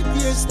right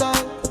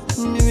hairstyle.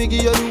 Me we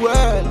give you the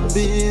world,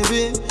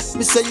 baby.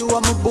 Me say you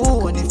are my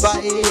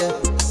bonfire.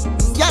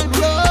 Girl, me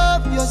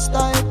love your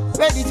style.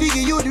 Ready to give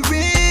you the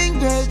ring,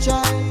 girl,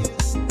 child.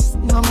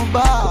 You are my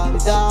Barbie,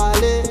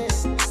 darling.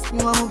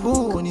 You are my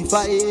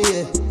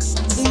bonfire.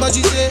 But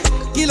you say,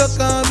 kilo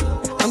come,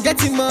 I'm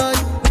getting money,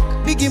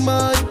 biggie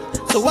money.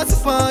 So what's the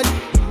fun?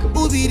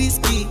 Who be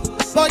risky?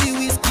 Body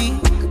whiskey,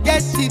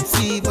 get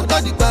tipsy, but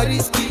all the bar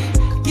risky.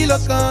 Kilo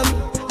come,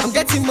 I'm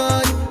getting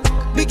money,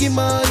 biggie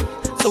money.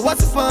 So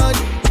what's the fun?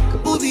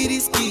 Who be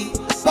risky?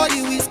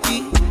 Body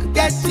whiskey,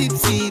 get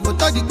tipsy,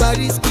 but all the bar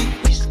risky.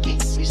 Whiskey,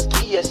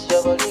 yes,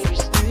 your body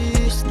risky.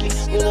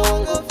 You know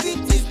I'm go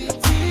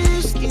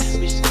 50-50.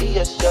 Whiskey,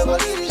 yes, your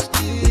body risky.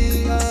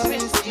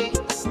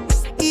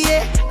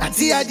 Yeah,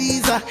 Auntie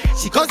Adiza,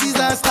 she cause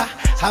disaster.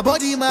 Her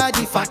body mad,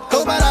 the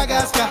facto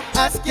Madagascar.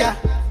 Ask ya,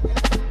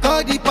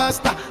 call the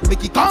pastor.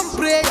 Make it come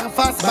pray and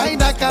fast by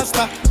the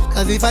caster.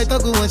 Cause if I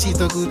talk good, she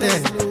talk good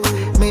then.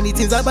 Many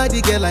things about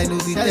the girl I know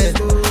be dead.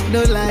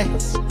 No lie,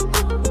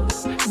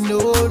 no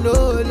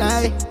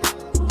lie.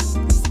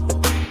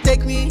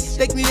 Take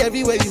me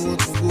everywhere you want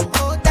to go.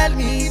 Oh, tell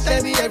me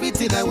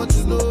everything I want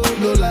to know.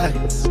 No lie,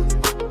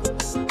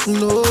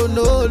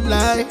 no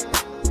lie.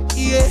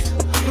 Yeah,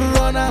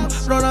 run am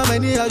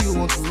anyhow you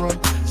want to run.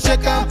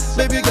 Check out,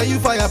 baby girl, you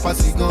fire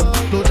pass it gun.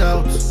 No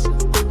doubt.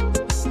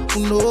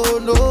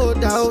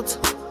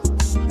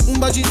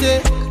 But you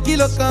say,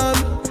 kilo come,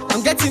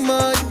 I'm getting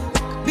money,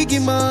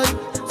 biggie money.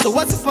 So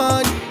what's the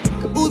fun?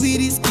 Who be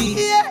risky?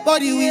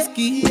 Body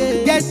whiskey,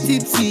 get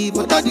tipsy,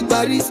 but all the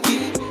bar risky.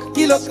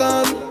 Kilo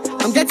come,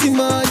 I'm getting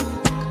money,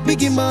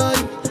 biggie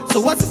money. So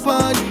what's the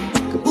fun?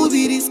 Who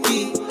be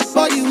risky?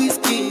 Body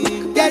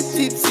whiskey, get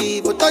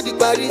tipsy, but all the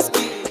bar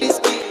risky.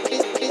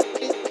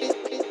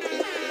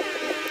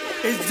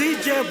 It's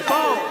DJ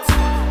Bolt.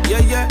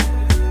 Yeah.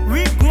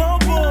 We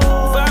global.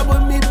 Vibe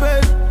with me,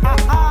 babe.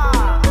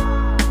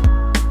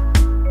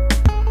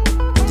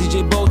 DJ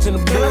Bolt in the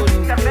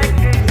building.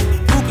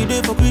 Cookie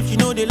day for grief, you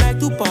know they like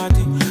to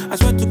party. I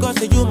swear to God,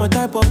 say you my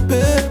type of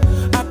babe.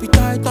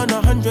 Appetite on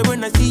 100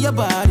 when I see your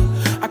body.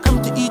 I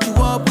come to eat you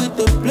up with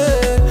the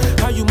play.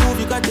 How you move,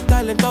 you got the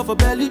talent of a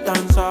belly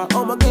dancer.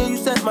 Oh my God, you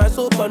set my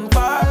soul on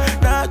fire.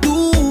 Now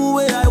do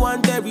what I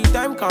want every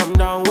time, calm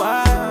down,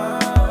 why?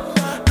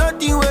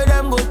 Nothing where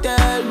them go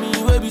tell me,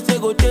 where we say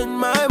go change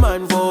my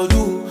mind for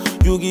you.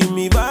 You give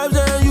me vibes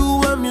and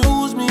you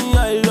amuse me.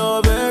 I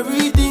love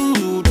everything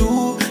you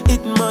do.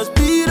 It must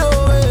be the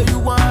way you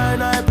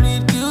want. I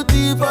plead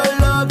guilty for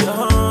love,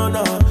 your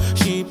honor.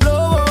 She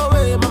blow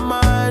away my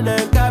mind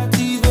and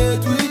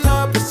captivate with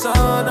her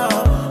persona.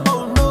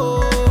 Oh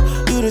no,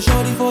 you the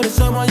shorty for the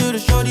summer, you the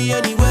shorty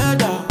any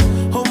weather.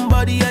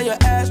 Homebody and your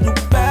ass look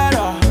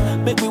better.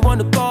 Make me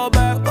wanna call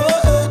back,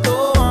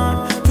 oh.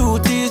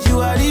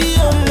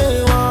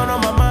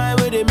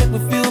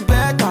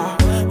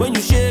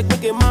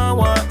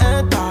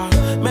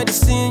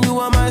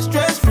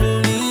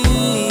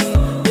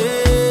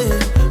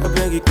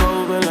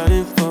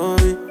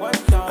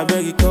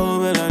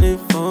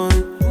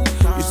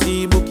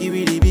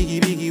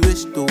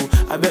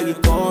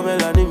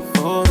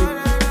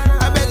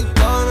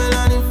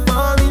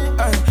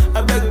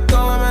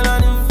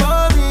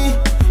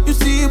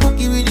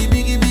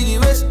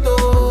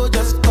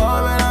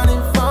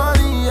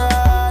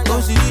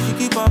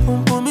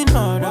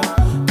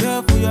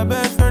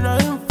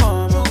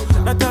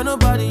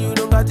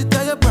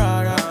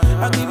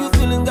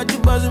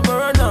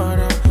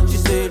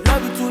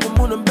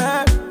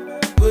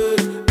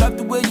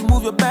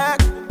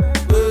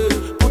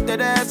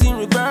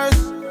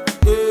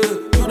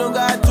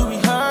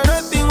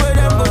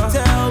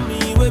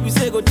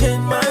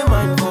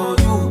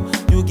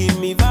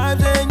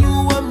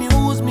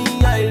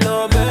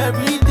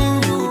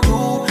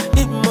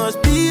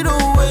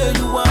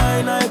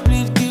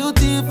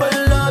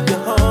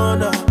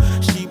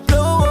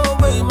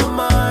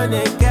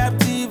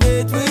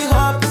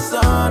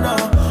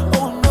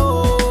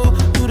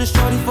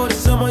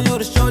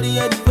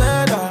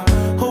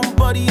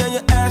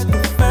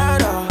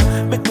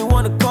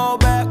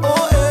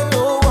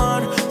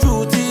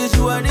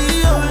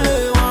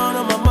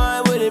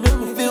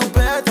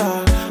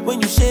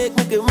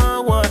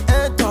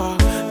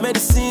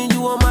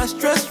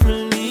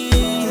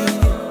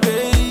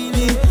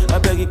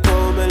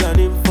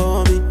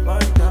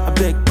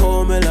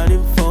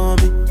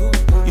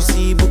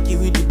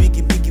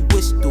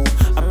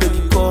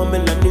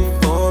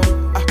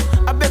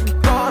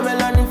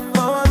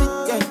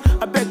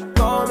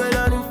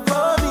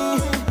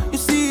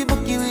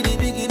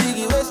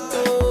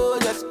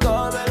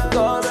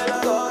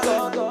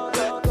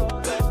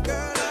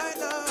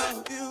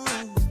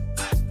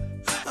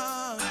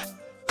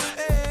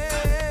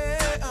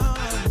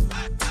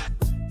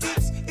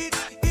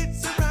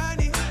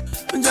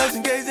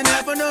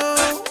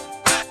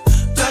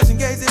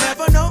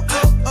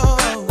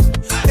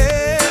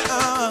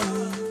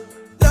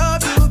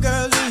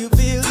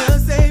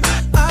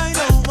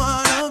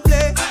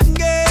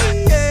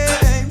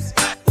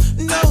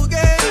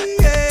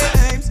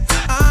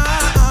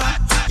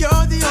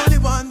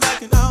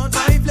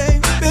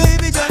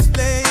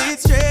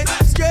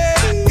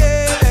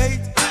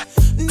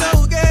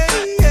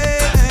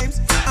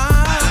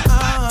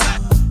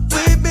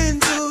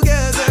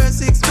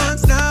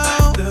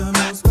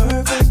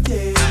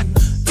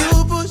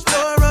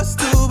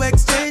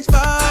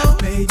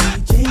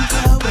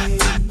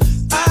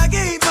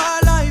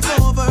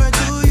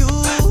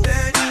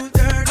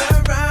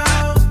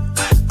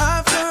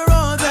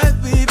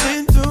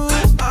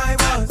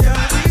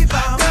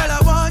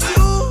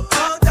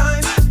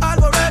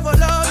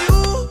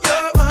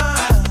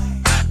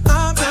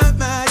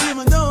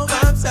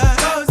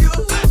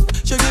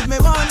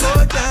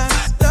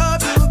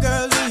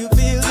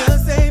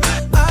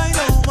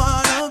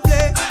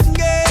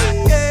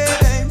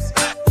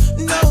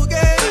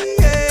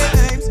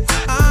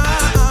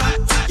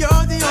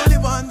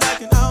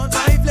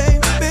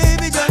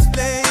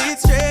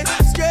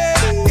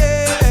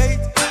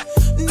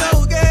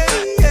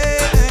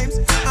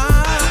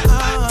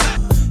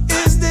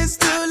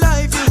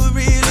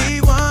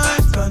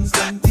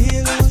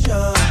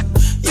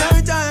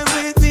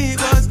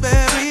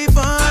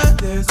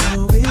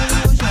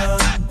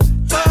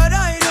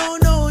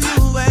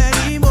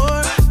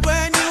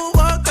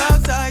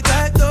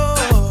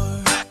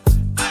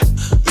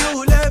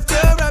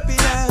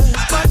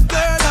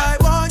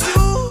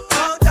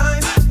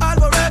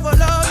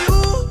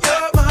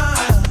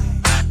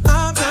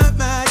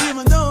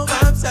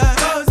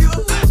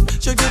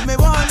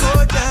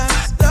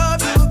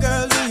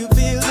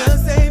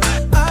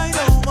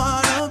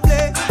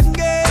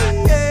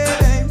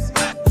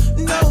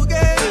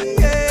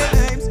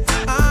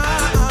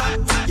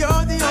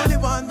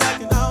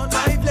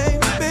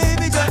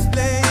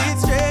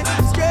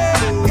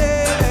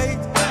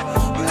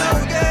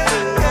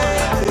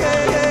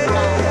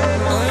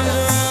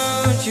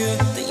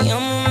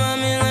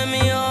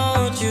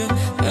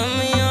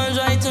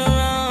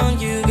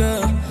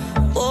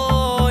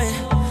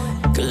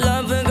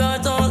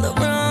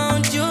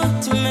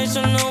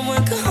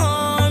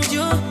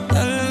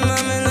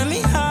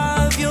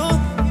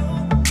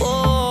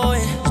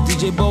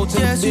 DJ Boats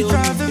in the Yes, you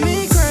building. driving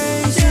me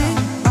crazy.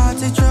 I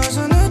take drugs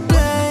on the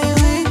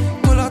daily.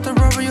 Pull out the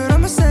rubber, you're the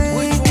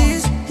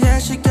Mercedes. Yeah,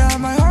 she got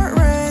my heart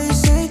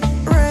racing,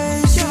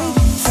 racing.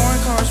 Foreign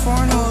cars,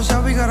 foreign hoes,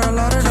 yeah, we got a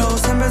lot of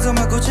those. 10 beds on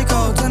my Gucci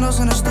coat, 10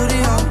 in the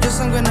studio. Yes,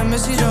 I'm gonna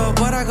miss you though,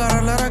 but I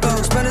gotta let her go.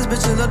 Spend this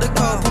bitch, love the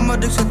call. Put my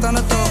dick shit on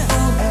the throat.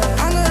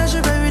 I know that's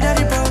your baby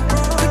daddy, bro.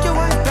 Took your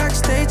wife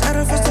backstage at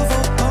a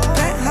festival.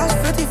 Penthouse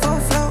 54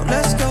 float,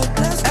 let's go.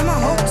 And my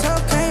hotel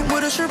came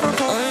with a stripper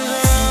pole.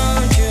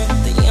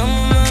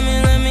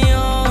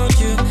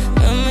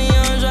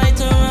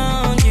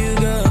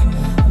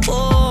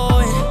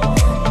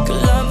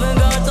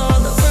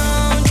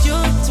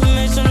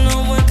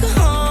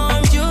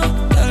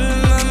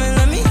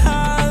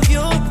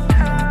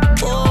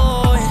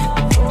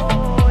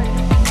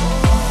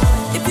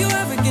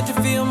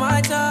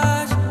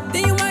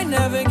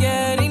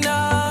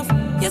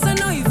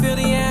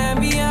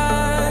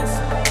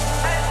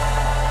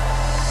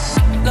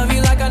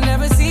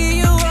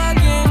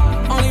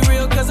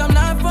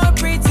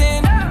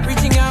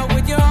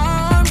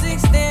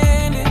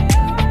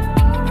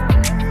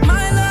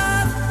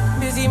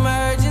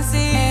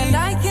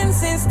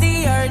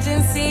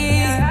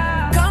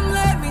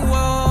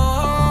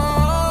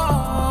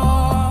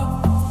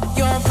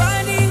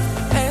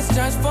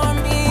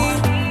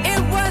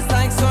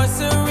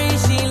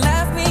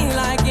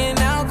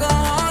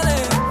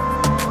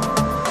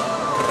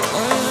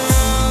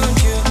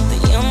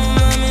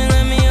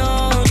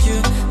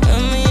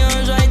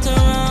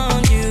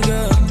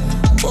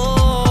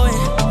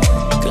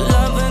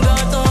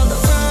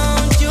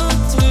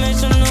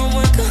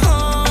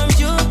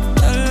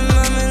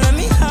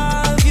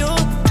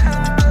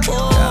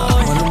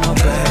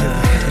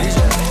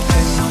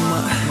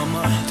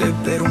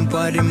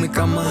 En mi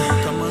cama,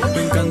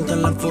 me encanta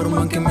la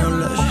forma en que me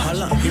hablas.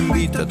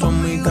 Invita a tu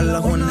amiga a la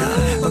Juana,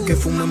 pa' que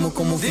fumemos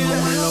como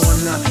fumamos en La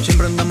Habana.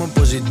 Siempre andamos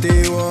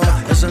positivos,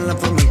 esa es la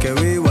forma en que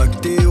vivo,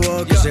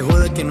 activo. Que se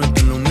jode que no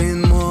estoy lo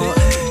mismo.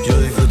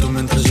 Yo disfruto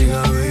mientras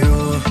siga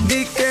vivo.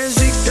 Di que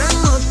sí que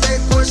no te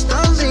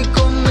cuesta si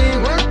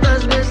conmigo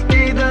estás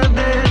vestida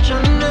de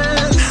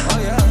Chanel.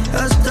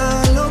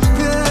 Hasta los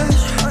pies.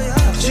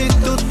 Si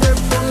tú te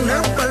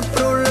pones pa'l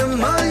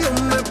problema, yo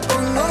me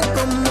pongo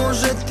como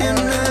se tiene.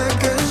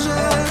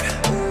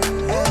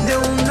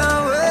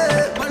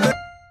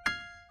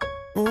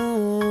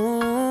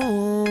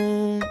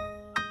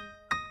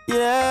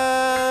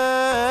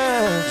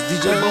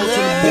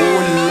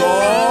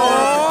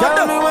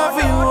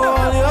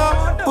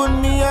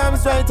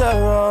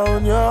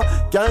 Around you,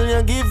 can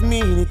you give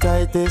me the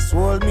tightest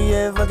hold me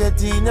ever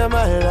get in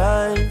my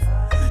life?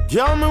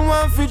 Can me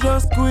want to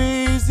just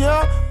squeeze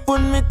you,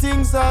 put me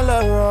things all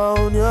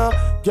around you.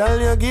 Can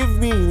you give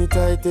me the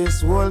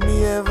tightest hold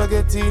me ever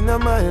get in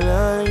my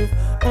life?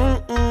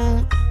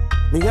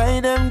 Me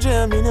guide them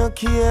jam, me no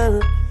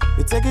care.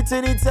 You take it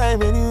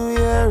anytime,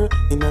 anywhere.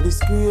 In the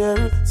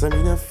square, so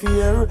me no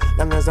fear.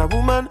 Long as a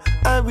woman,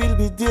 I will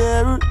be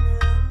there.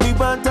 Me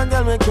want a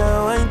girl, me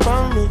can't wine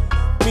for me.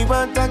 Me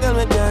want a girl,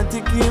 me can't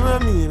take care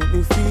of me. Let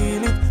me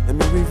feel it, let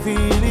me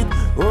reveal it.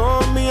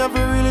 Oh, me have to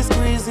really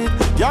squeeze it.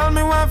 Girl,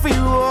 me want to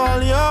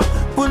hold you.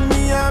 Put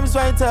me arms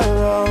right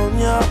around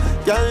you.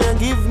 Girl, you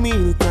give me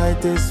the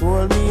tightest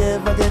hold me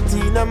ever get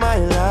in my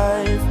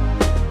life.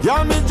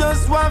 Girl, me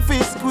just want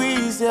to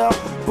squeeze you.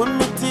 Put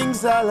me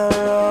things all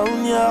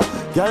around you.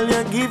 Girl,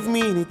 you give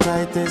me the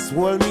tightest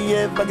hold me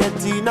ever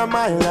get in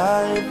my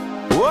life.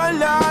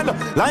 Hold on,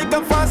 like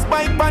a fast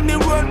bike on the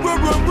road, boom,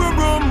 boom, boom,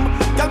 boom.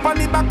 Girl on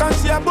the back and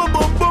she a boom,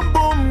 boom, boom,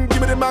 boom.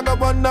 Give me the maga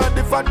one now,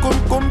 the fat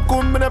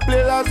cum. Me the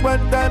play last one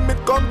time,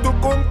 it come to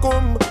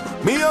cum.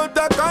 Me out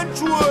of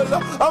control,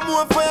 I'm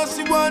more fire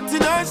she want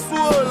in her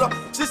soul.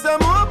 She say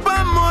more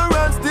and more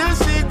and still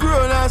she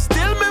grown. And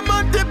still me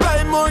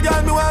multiply more,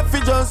 girl, me want to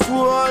just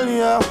hold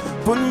ya.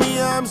 Put me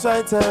arms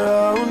right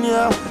around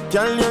ya.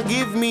 Can you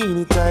give me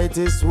the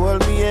tightest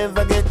hold me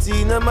ever get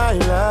in my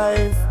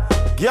life?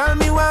 Girl,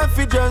 me want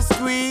to just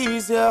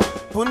squeeze ya.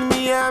 Put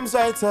me arms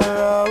right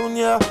around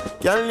ya.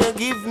 Can you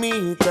give me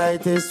the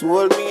tightest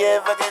hold me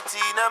ever get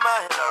in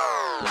my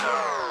life?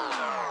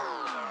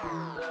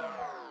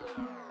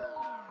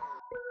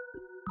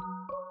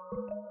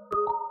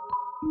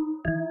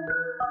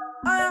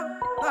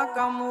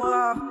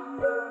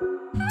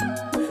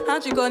 Hein,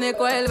 tu connais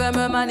quoi, elle va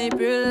me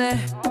manipuler.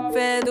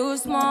 Fais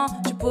doucement,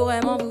 tu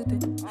pourrais m'en douter.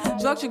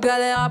 Je vois que tu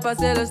galères à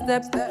passer le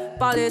step.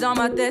 Parler dans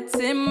ma tête,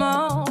 c'est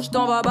mort, je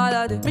t'en vais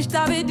balader. Mais je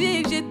t'avais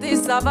dit que j'étais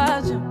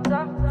sauvage.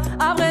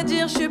 À vrai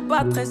dire, je suis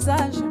pas très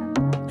sage.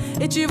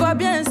 Et tu vois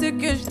bien ce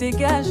que je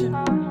dégage.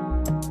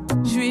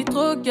 Je suis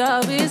trop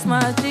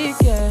charismatique.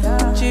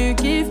 Tu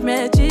kiffes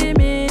mes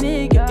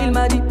chimiques. Il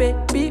m'a dit,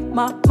 baby,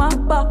 maman,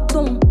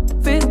 pardon.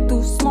 Fais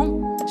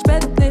doucement, je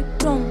pète les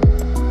plombs.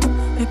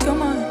 Et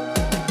comment?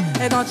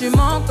 Et quand tu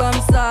mens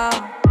comme ça,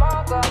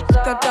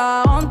 jusqu'à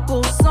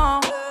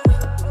 40%,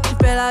 tu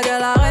fais la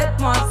gueule,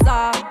 arrête-moi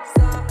ça.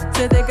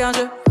 C'était qu'un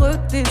jeu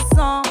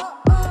redescend.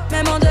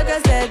 Mais mon Dieu que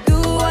c'est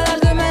doux, alors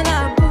je mène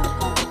à bout.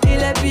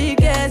 Il est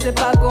piqué, c'est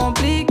pas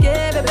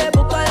compliqué. Bébé,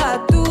 pour toi y'a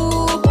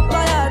tout, pour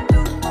toi y'a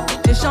tout.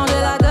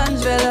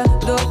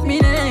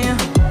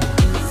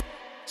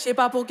 sais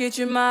pas pour qui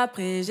tu m'as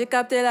pris, j'ai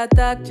capté la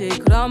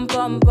tactique. Rom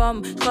pom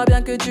pom, je crois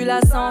bien que tu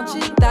l'as senti.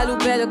 T'as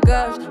loupé le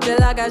coche, j'ai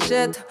la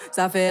gâchette,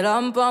 ça fait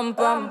rom pom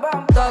pom.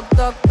 Toc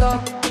toc toc,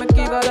 mais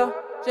qui va là?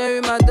 J'ai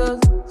eu ma dose,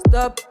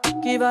 stop,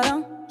 qui va là?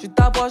 Tu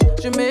t'approches,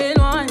 je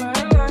m'éloigne.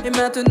 Et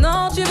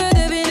maintenant tu veux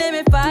deviner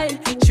mes failles.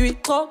 Je suis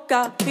trop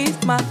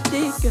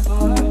charismatique.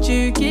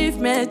 Tu kiffes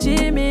mes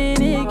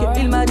chiminiques.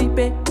 Il m'a dit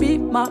baby,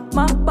 ma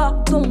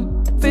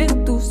pardon. Fais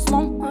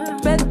doucement,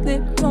 pète les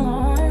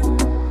plombs.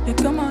 Et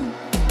comment?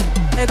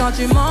 Et quand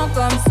tu mens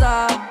comme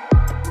ça,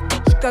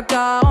 jusqu'à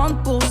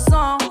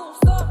 40%.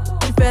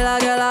 Tu fais la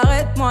gueule,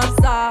 arrête-moi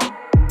ça.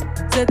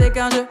 C'était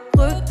qu'un jeu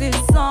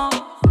redescend.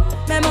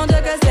 Mais mon Dieu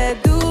que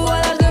c'est doux, à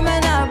l'âge de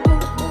Ménabou.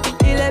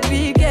 Il est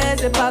piqué,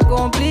 c'est pas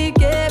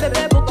compliqué.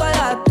 Bébé, pourquoi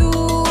y'a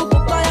tout?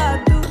 Pourquoi y'a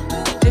tout?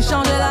 J'ai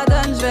changé la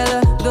donne, je vais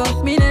le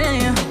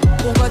dominer.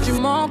 Pourquoi tu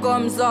mens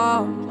comme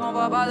ça? J't'en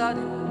vas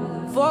balader.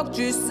 Faut que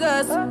tu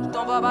cesses,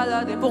 j't'en vas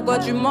balader. Pourquoi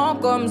tu mens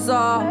comme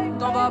ça?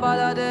 T'en vas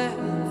balader.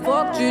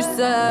 Faut que tu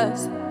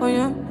cesses. Oh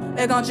yeah.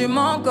 Et quand tu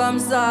mens comme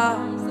ça,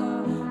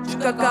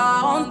 jusqu'à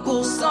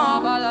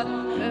 40%. Balade.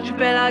 Tu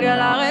fais la gueule,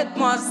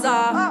 arrête-moi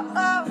ça.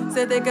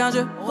 C'était qu'un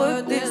jeu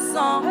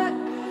redescend.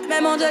 Mais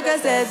mon Dieu que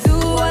c'est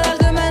doux, à l'âge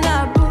de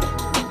Ménabou.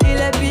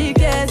 Il est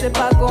piqué, c'est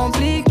pas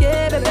compliqué.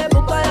 Bébé,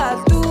 pourquoi y'a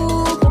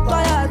tout?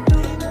 Pourquoi y'a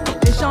tout?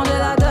 J'ai changé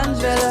la donne,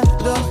 je vais le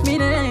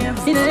dominer.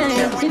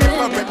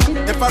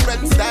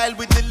 Different style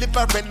with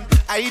delivering.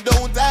 I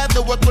don't have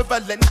no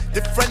equivalent.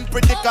 Different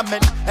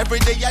predicament. Every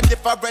day a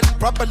different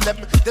problem.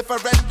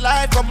 Different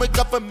life from a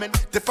government.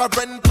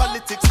 Different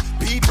politics.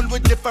 People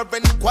with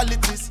different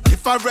qualities.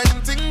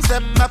 Different things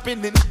them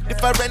happening.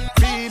 Different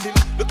feeling.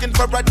 Looking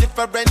for a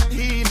different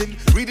healing.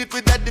 Read it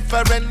with a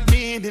different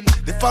meaning.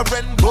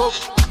 Different book.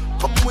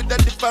 Come with a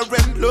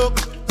different look.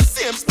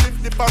 Same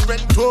split,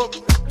 different group.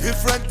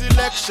 Different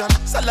election,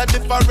 sell a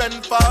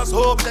different false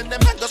hope. Then them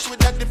make us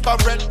with a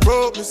different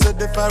rope. It's a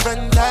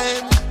different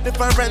time,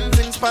 different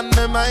things pan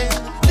my mind.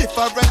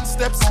 Different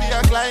steps we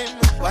a climb,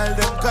 while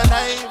them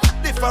connive.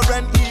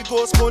 Different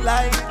egos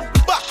collide,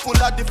 back full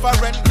of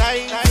different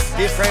knives.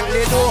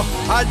 Differently though,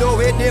 although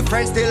we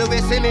different, still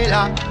we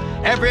similar.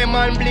 Every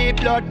man bleed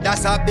blood,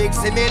 that's a big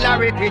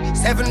similarity.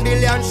 7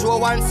 billion show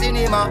one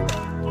cinema.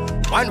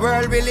 One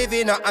world we live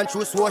in, and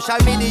through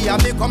social media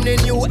become the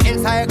new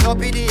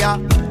encyclopedia.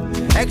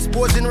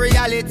 Exposing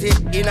reality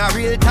in a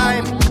real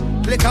time.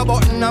 Click a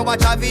button and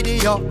watch a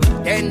video.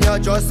 Then you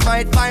just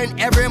might find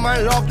every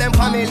man love them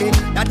family.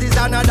 That is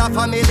another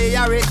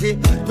familiarity.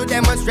 To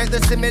demonstrate the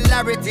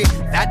similarity.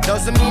 That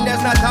doesn't mean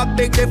there's not a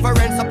big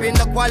difference up in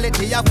the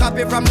quality of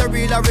copy from the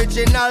real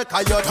original.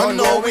 Cause you don't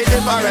know we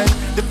different.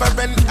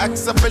 Different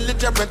acts of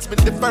belligerence. Me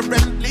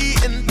differently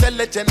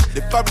intelligent.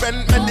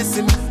 Different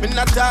medicine. Me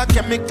not a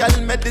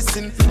chemical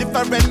medicine.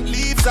 Different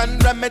leaves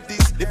and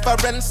remedies.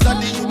 Different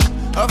studying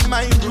of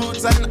my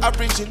roots and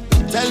origin.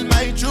 Tell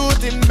my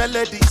truth in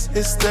melodies.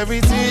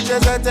 History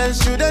teachers I tell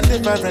students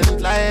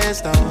different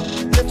lifestyle.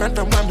 Different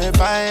from when me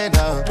find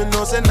out. Me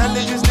know say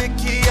knowledge is the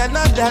key and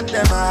not that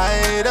them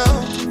hide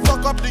out.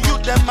 Fuck up the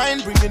youth, them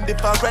mind bringing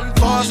different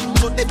force.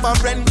 So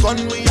different gun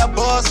we a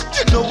boss.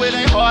 You know it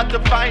ain't hard to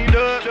find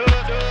out.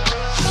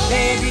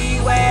 Baby,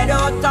 where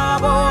the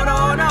trouble,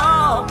 no,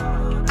 no.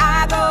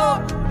 I go,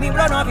 me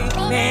run off it.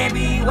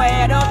 Baby,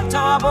 where the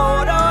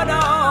trouble, no,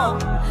 no.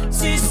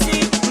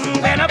 Sissy,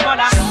 when I put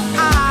a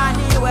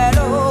anywhere,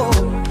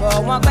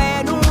 but one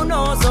way,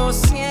 no, so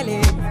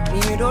silly.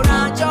 Me don't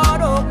want you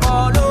to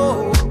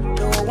follow.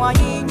 No one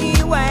in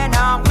you when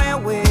I'm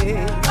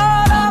away.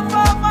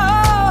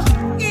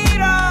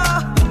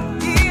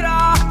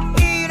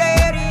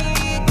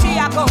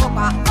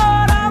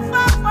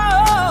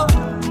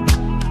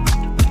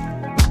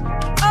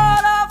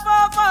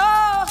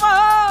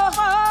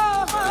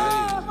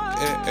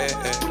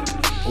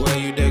 Where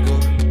you they go?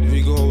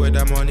 We go where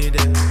the money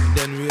there.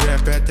 Then we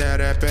repeat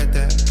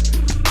it.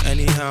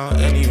 Anyhow,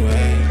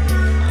 anyway.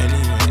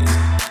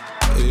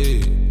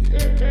 Hey.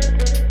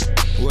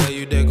 Where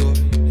you they go?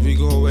 We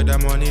go where the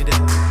money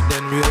there.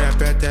 Then we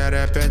repeat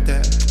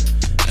it.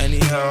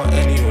 Anyhow,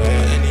 anyway.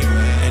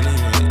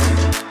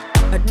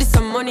 This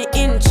some money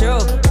intro.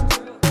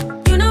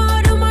 You know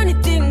how the money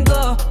thing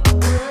go.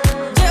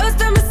 Just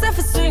tell myself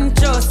a swing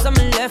show. Some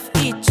left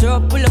each show.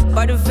 Pull up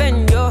by the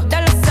venue.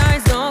 Dollar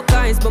signs, no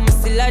kinds, but me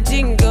still a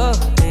jingle.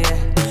 Yeah.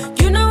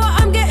 You know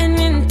what I'm getting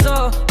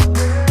into.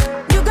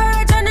 You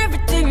garage and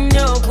everything,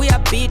 yo. We a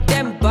beat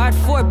them bad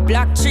 4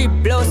 black 3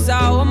 blows.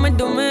 So what me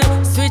do,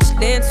 man? Switch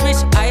lane,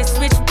 switch ice,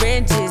 switch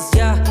ranges,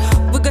 yeah.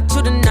 We got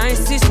to the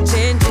nicest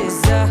changes,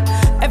 yeah.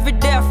 Every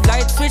day I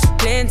fly, switch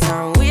planes,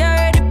 and we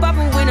already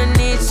poppin', we don't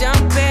need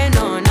champagne,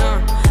 no.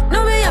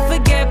 No, me I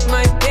forget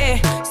my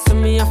pay, so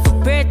me I for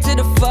pray to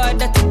the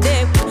Father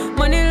today.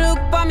 Money look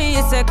for me,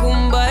 you say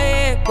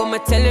kumbaya. Come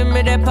tellin'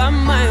 me that on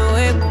my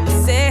way, come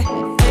say,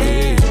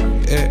 hey.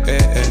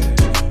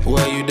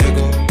 Where you they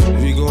go?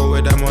 We go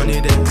where the money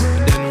there.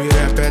 Then we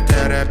repeat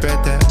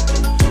it.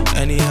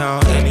 Anyhow,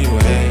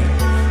 anyway.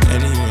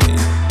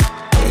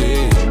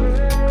 Hey.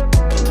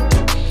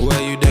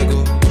 Where you they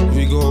go?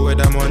 We go where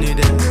the money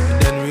there.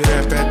 Then we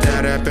repeat it.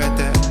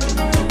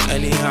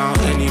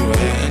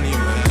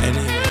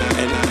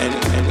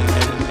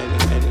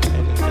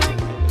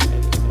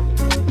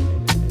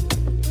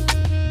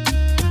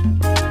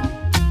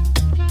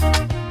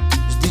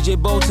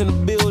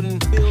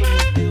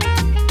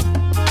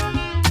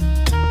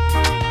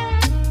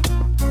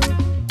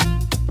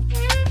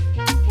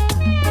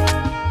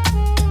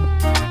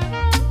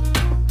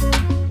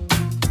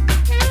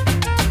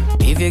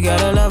 If you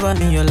got a lover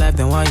in your life,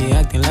 then why you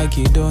acting like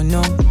you don't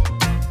know?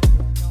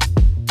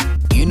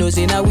 You know,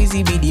 say now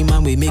Weezy be the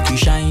man we make you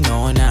shine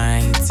all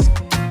night.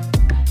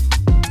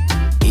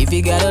 If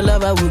you got a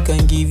lover, we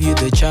can give you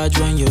the charge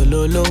when you're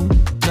low.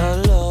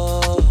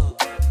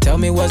 Tell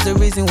me what's the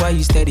reason why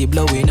you steady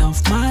blowing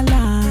off my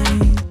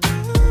line?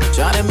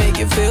 Trying to make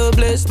you feel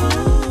blessed.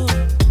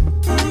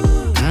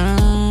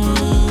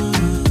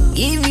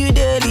 Give you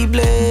daily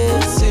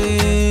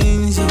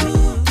blessings.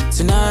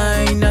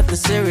 Tonight, nothing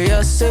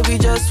serious, so we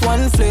just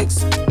one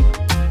flex.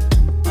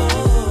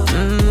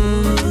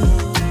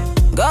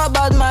 Got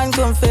bad man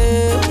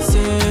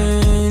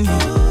confessing.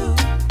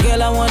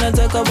 Girl, I wanna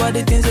talk about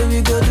the things that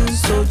we go do,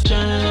 so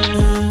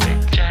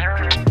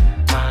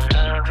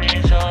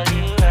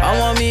I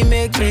want me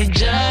make me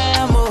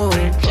jam, oh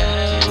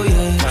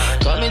yeah.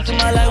 Come into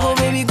my life, oh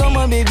baby, come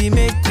on baby,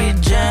 make me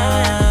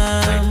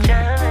jam.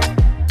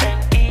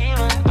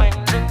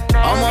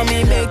 I want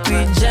me make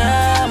me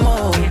jam,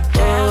 oh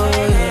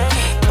yeah.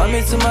 Come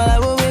into my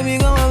life, oh baby,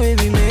 come on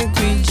baby, make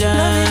me jam.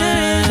 Loving her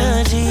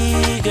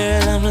energy,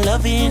 girl, I'm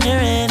loving her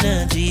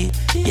energy,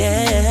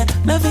 yeah.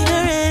 Loving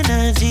her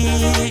energy,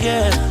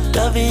 girl,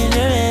 loving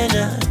her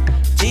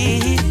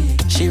energy.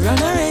 She run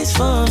a race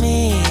for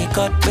me,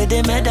 cut with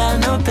the medal,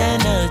 no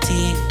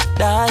penalty.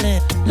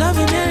 Darling,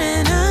 loving her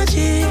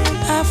energy,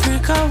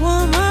 Africa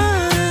woman.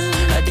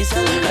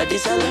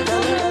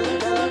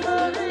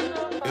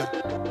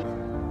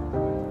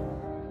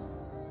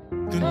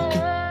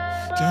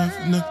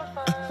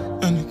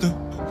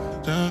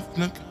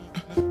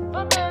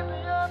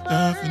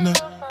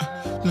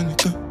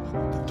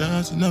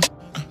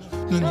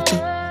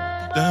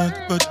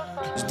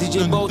 It's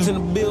DJ Bolt in the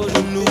building.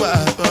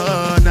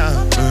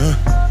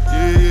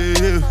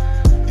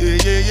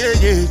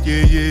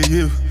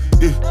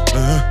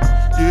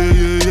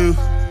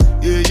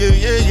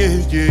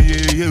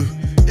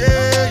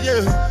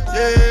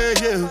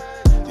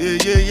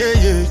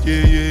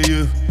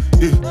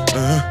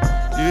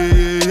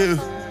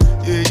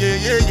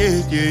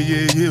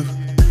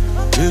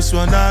 This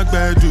one I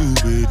better do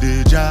with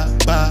the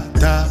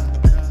jabata.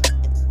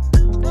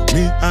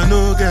 Me, I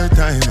no get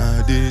time,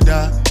 I did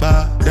that,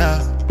 da.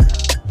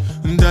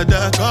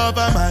 Dada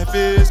cover my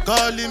face,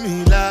 calling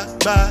me la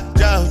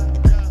bada.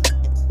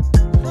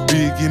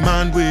 Biggie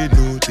man, we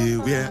know they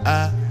wear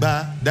a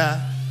bada.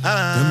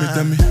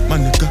 Tell me, my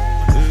nigga,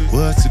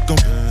 what's it gon'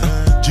 be?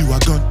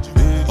 G-Wagon,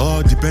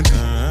 all the Bentley,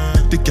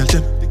 the girl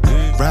them,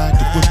 ride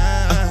the whip.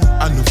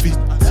 I no fit,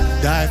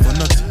 die for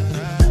nothing.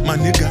 My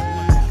nigga,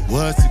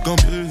 what's it gon'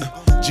 be?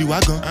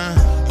 G-Wagon,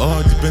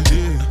 all the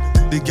Bentley,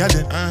 the girl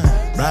them,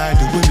 ride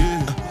the whip.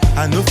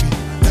 I no fit,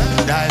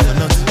 die for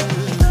nothing.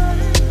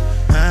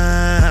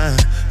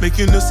 Make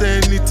you no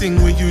say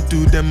anything when you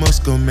do, they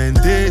must commend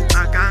it.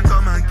 I can't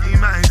come and keep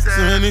myself.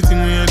 So anything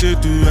when I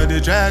do, I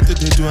try to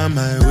do on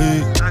my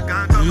way. I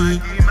can't come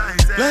and keep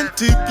myself.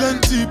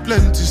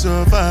 Plenty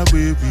so far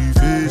we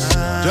face.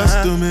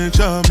 Just to make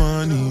sure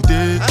money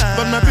day.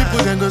 But my people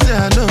can go say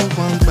I know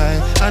one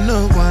buy, I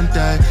know one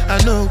die,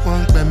 I know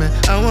one payment.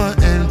 I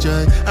want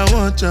enjoy, I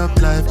want job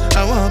life,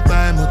 I want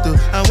buy motor,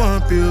 I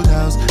want build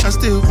house, I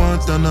still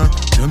want to know.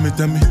 Tell me,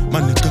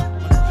 my nigga,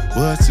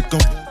 what's it gon'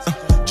 be?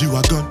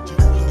 G-Wagon,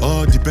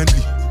 all the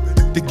Bentley,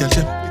 the girl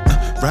them,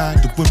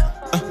 ride the whip.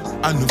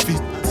 I no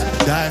fit,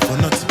 die for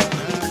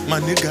nothing. My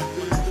nigga,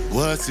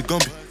 what's it gon'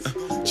 be?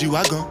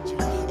 G-Wagon,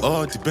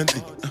 all the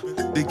Bentley,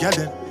 the girl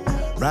them,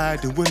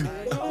 ride the whip.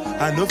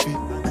 I no fit,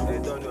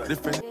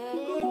 different.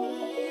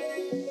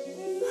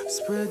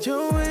 Spread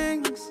your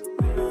wings.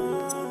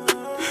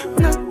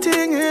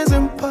 Nothing is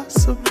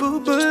impossible,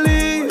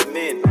 believe.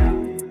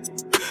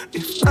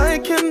 If I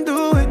can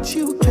do it,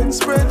 you can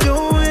spread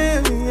your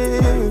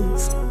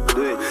wings.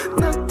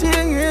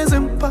 Nothing is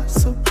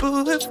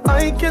impossible. If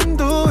I can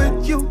do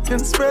it, you can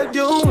spread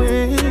your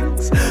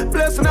wings.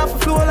 Blessing off a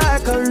flow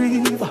like a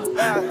river.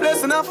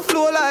 Blessing off a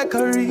flow like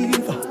a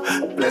river.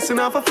 Blessing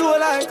off a flow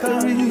like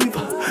a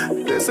river.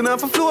 Blessing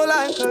off a flow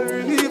like a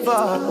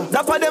river.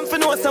 Dapper them for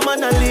know some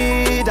man a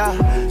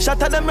leader.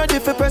 Shatter them ready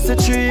for press the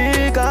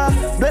trigger.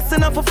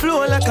 Blessing off a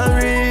flow like a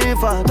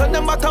river. Turn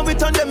them back and we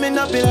turn them in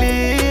a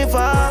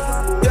believer.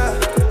 Yeah.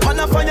 Man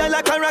a fire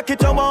like a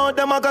rocket, you want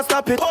them, I gotta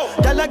stop it.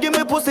 Y'all give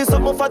me pussy,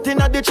 something fat in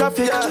the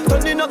traffic.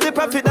 Turning up the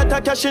profit that I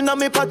cash in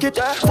my pocket.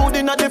 Food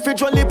in the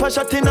fridge, one lip a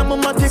shot in my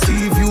matic.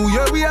 See view,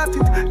 yeah we at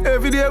it,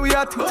 every day we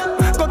at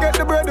it. Go get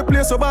the bread, the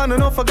place so bad and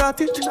not forgot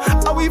it.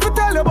 I will even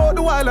tell you about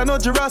the wild and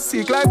not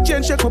Jurassic. Life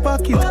change, shake up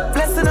pocket.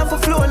 Blessing off a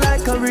flow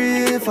like a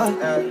river.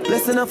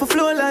 Blessing off a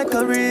flow like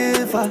a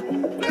river.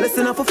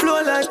 Blessing off a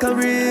flow like a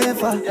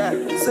river.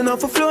 Blessing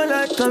off a flow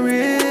like a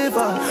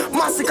river.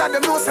 Massacre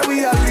them know say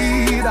we a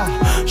leader.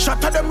 Shut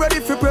them ready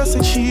for press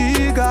the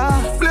trigger.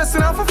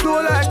 Blessing off a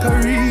flow like a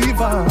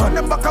river. Turn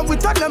them back and we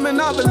tell them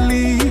and I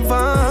believe.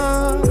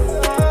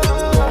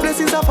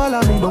 Blessings are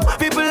follow me now.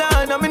 People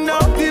are on me now.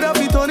 Did I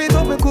be turn it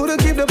up? Me couldn't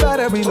keep the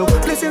battery low.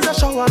 Blessings are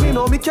shower me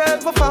now. Me care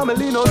for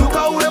family now. Look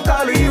how them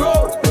call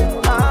hero.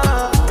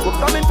 We're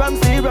coming from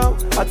zero,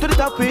 to the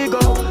top we go.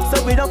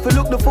 So we don't feel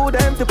look the food,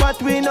 the empty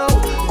pot we know.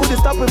 Could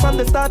stop we from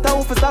the start, how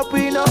we stop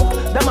we know.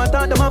 Them I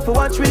thought them have to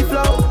watch we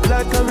flow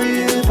like a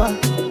river.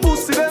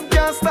 Pussy them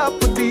can't stop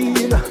the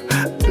deal.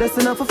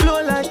 Blessing off a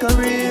flow like a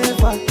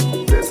river.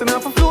 Blessing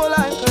off a flow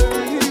like a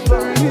river.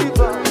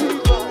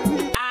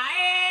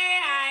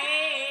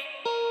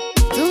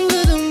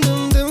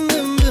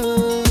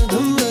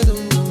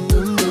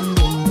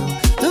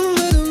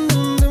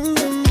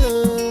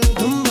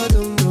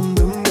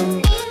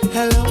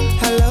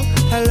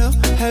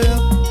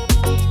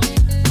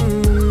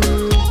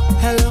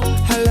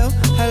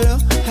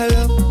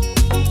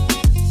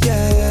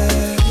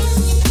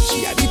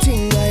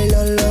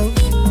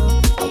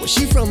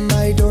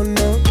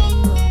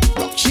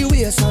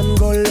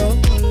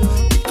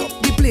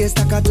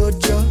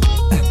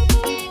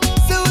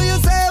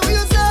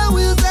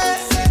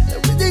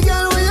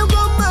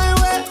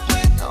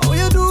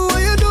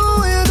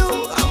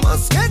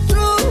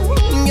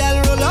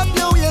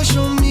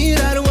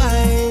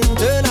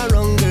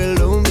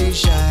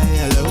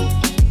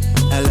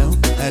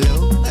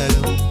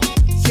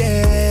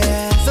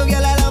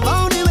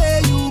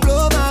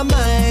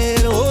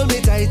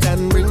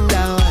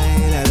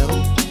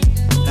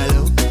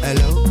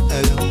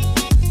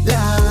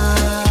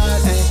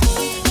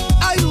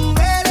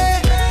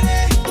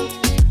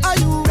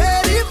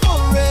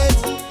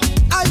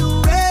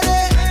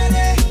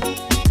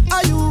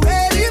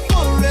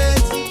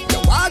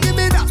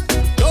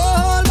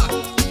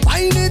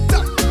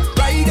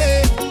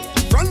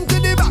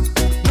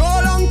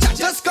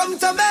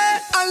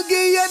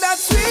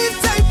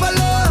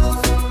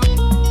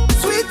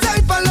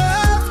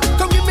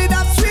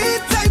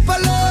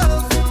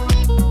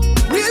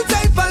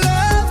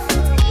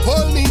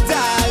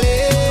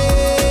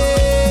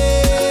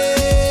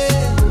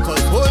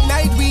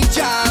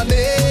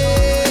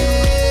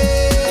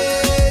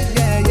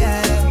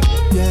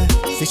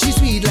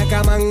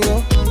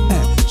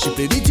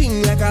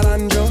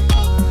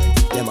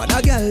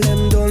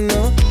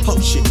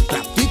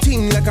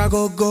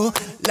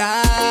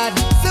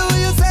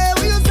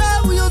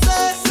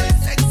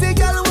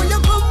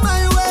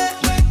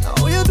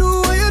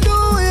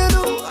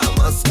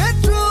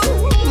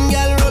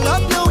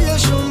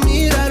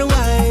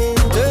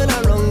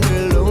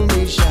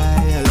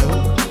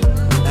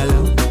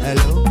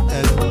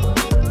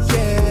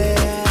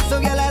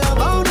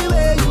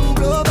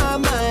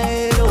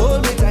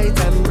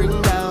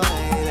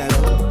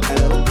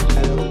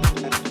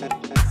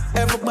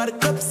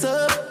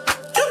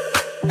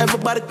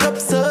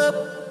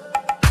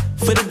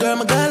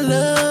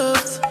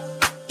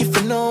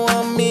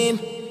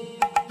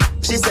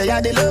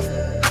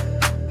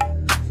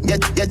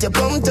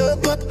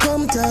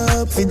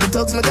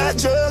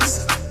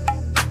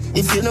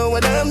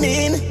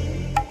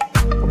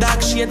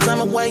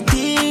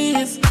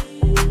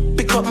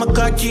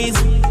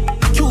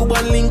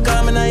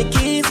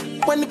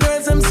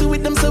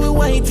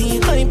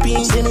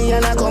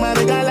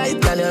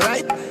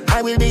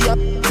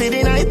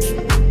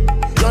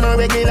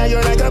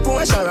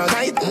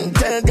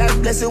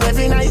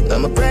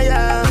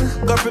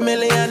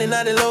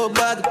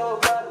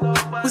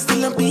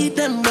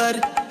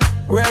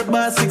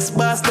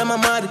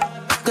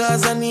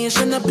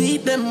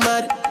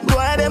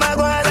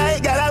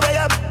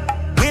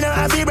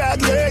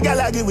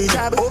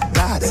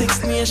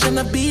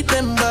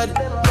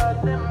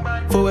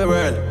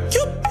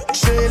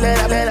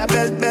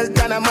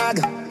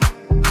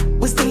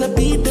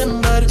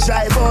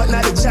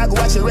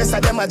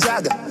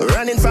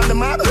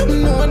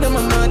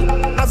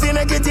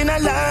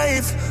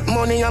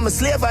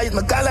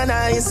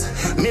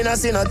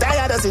 See no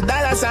tired of the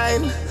dollar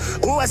sign.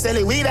 Who was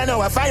selling weed? I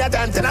know a fire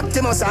time. Ten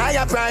Optimus a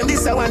higher prime.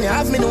 This a one you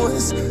have me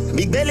nose.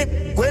 Big belly,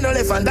 when no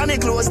left and damn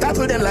clothes.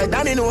 Tackle them like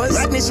Danny knows.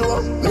 Right me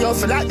show. Me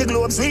off like the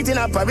globe. Sweet in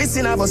a Paris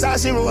in a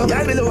Versace robe.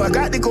 Girl below, I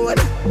got the code.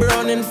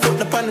 Browning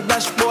foot up on the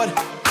dashboard.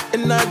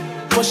 In that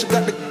push,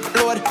 got the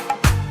load.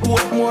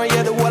 Port more,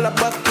 yeah, the wall of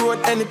back road.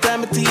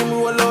 Anytime a team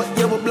roll out,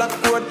 yeah, we black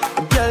road.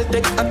 Girl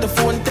take at the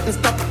phone, take and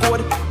stop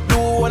code. Do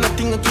one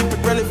thing and keep it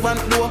relevant,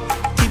 though.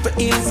 Keep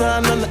your ears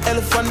on the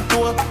elephant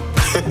tour.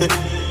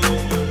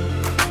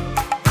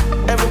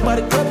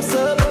 Everybody cups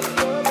up.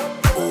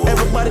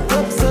 Everybody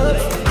cups up.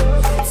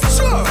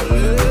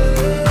 Surely.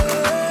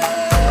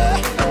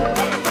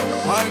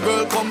 My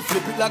girl, come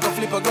flip it like a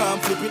flippergram.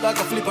 Flip it like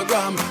a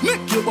flippergram.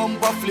 Make your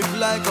bumper flip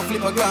like a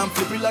flippergram.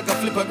 Flip it like a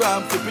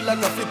flippergram. Flip it like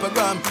a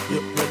flippergram.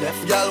 You're deaf.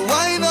 Y'all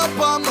wind up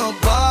on my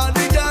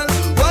body, girl.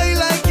 Why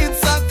like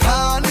it's a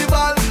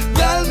carnival?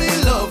 Girl, me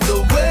love the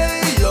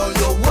way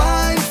you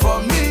wine for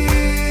me.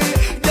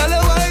 Girl,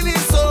 your wine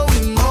is so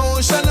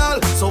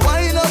emotional. So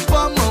wind up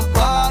on my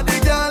body,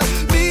 girl.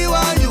 Me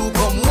while you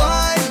come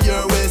wine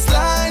your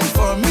waistline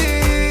for me.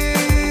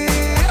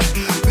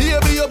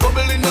 Baby, you're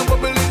bubbling, you're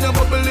bubbling, you're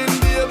bubbling,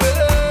 baby.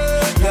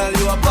 Girl,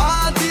 you a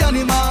party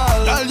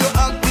animal. Girl, you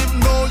active,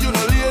 no, you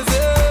no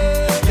lazy.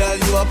 Girl,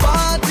 you a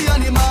party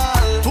animal.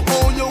 To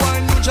own your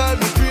wine, you drive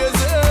me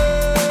crazy.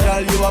 Girl,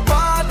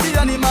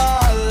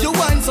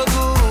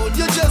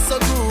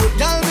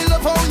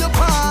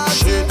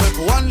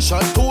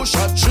 shot, 2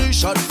 shot, 3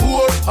 shot,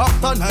 4.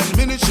 After 9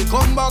 minutes, she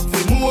come back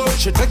for more.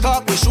 She take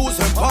off the shoes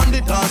and pound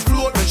it on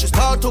floor. Then she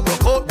start to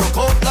broke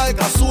out like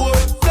a sword.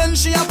 Then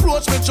she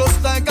approach me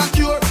just like a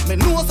cure. Me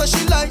know that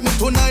she like me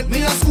tonight,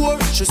 me a score.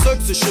 She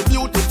sexy, she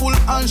beautiful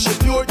and she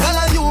pure. Tell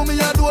her you me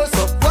a door,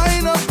 so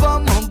wind up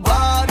on my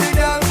body,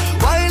 girl.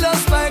 Wind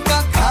us like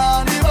a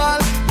carnival.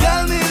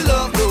 Girl, me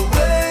love the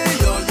way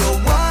you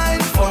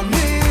wine for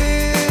me.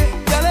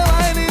 Girl, the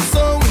wine is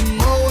so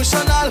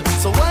emotional.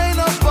 So wind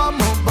up on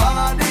my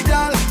body,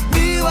 girl.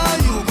 Me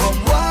while you come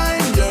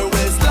wine your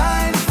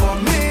waistline for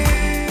me.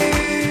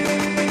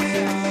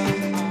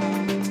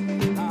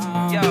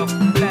 Yo,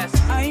 bless.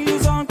 I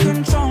lose all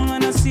control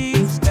when I see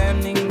you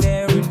standing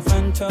there in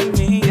front of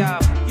me. Yeah.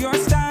 Your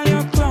style,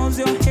 your clothes,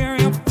 your hair,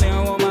 your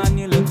flair, woman,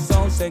 you look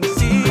so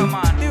sexy. Come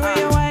on, the way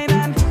you whine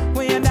and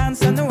way you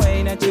dance and the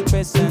way that you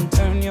twist and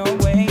turn your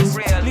waist.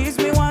 Leaves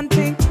me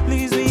wanting,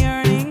 leaves me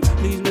yearning,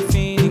 leaves me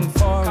feeling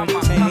for a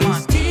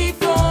taste.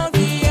 Before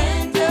the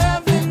end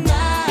of the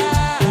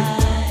night,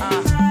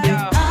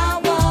 I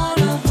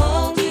wanna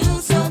hold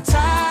you so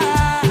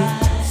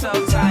tight. So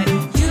tight.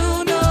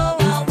 You know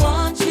I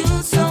want you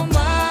so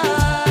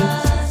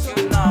much.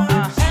 You know,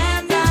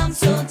 And I'm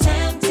so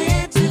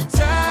tempted to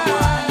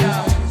touch.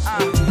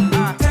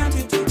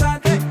 tempted to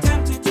touch,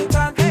 tempted to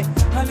touch.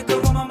 A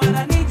little woman, man,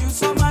 I need you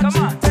so much.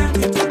 Come on,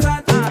 tempted to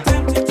touch,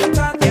 tempted to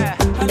touch.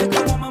 A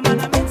little woman, man,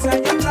 I'm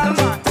inside your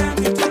clutch.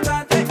 Tempted to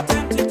touch,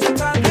 tempted to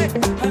touch.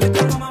 A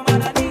little woman,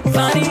 man, I need you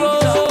Funny so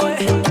boy.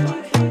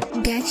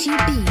 much. Gachi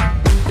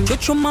B.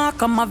 Chuchuma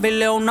kama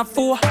vile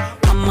unafua,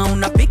 kama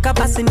unapika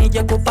basi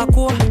nije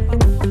kupakua.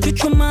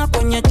 Chuchuma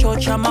kwenye choo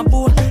cha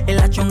mabua,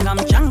 ila chunga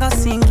mchanga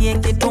singie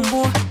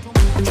kitumbua.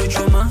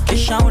 Chuchuma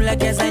kisha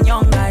ulegeze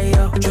nyonga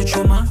hiyo.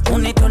 Chuchuma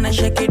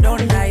unitoneshe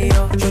kidonda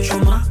hiyo.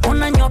 Chuchuma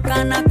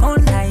unanyoka na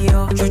konda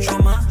hiyo.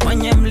 Chuchuma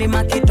kwenye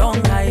mlima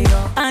kidonga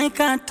hiyo.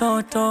 Aika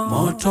toto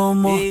moto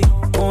moto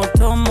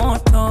moto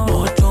moto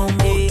moto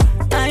moto.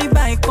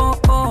 Aibai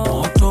koko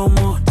moto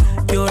moto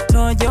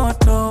joto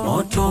joto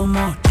moto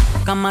moto.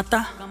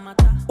 Kamata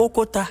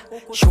ukuta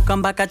shuka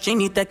mpaka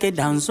chini teke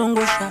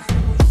danzungusha.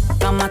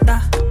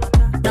 Kamata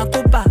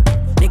nakupa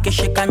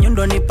nikishika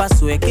nyundo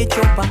nipasue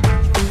kichupa.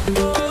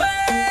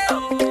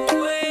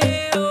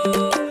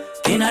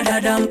 Kina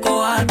dada mko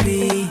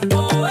wapi?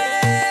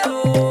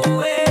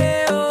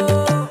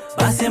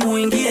 Basi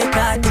muingie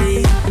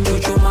kati.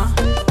 Chuchuma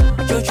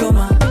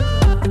chuchuma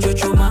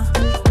chuchuma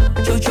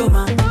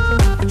chuchuma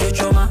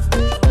chuchuma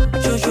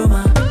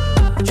chuchuma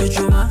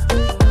chuchuma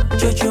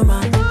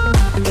chuchuma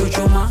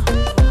chuchuma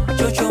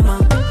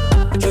chuchuma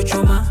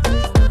chuchuma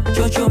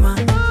chuchuma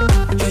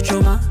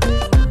chuchuma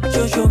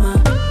chuchuma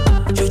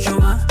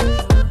chuchuma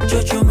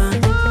chuchuma.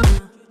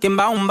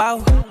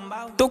 Kimbaumbau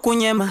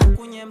tukunyema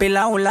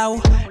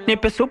pilaulau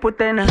nipe supu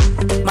tena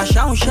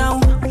mashaushau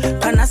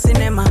kana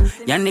sinema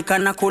yani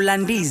kana kula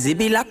ndizi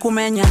bila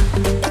kumenya.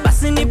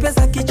 Basi nipe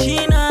za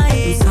kichina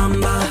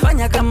msamba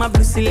fanya kama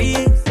Bruce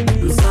Lee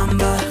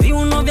msamba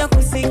viuno vya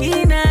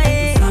kusigina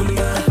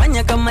msamba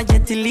fanya kama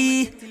Jet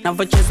Li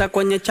navocheza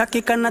kwenye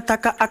chaki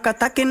kanataka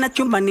akataki na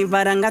chumbani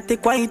varangati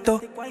kwa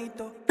hito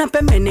na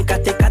pembeni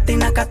katikati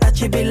na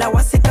katachi bila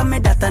wasika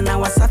medata na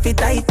wasafi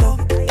taito.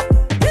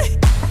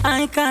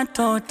 Aika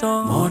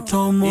toto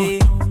moto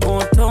moto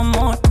moto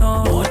moto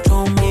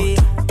moto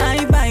moto.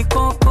 Aibai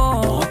koko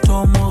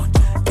moto moto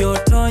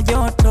joto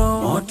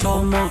joto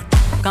moto moto.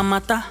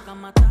 Kamata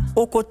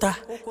ukuta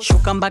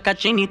shuka mpaka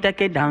chini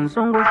teke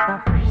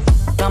danzungusha.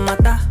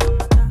 Kamata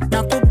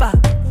nakupa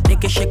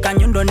nikishika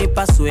nyundo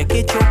nipasue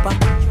kichupa.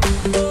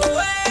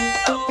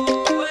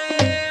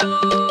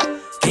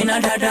 Kina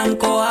dada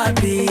mko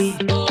wapi?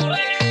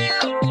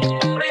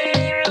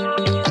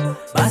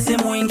 Basi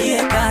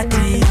muingie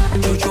kati.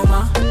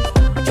 Chuchuma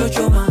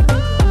chuchuma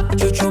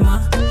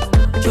chuchuma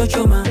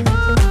chuchuma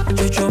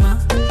chuchuma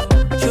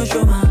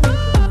chuchuma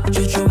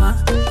chuchuma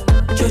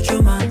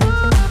chuchuma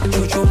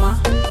chuchuma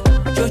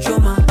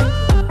chuchuma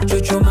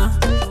chuchuma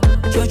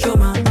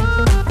chuchuma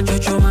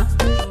chuchuma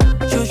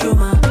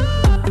chuchuma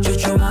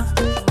chuchuma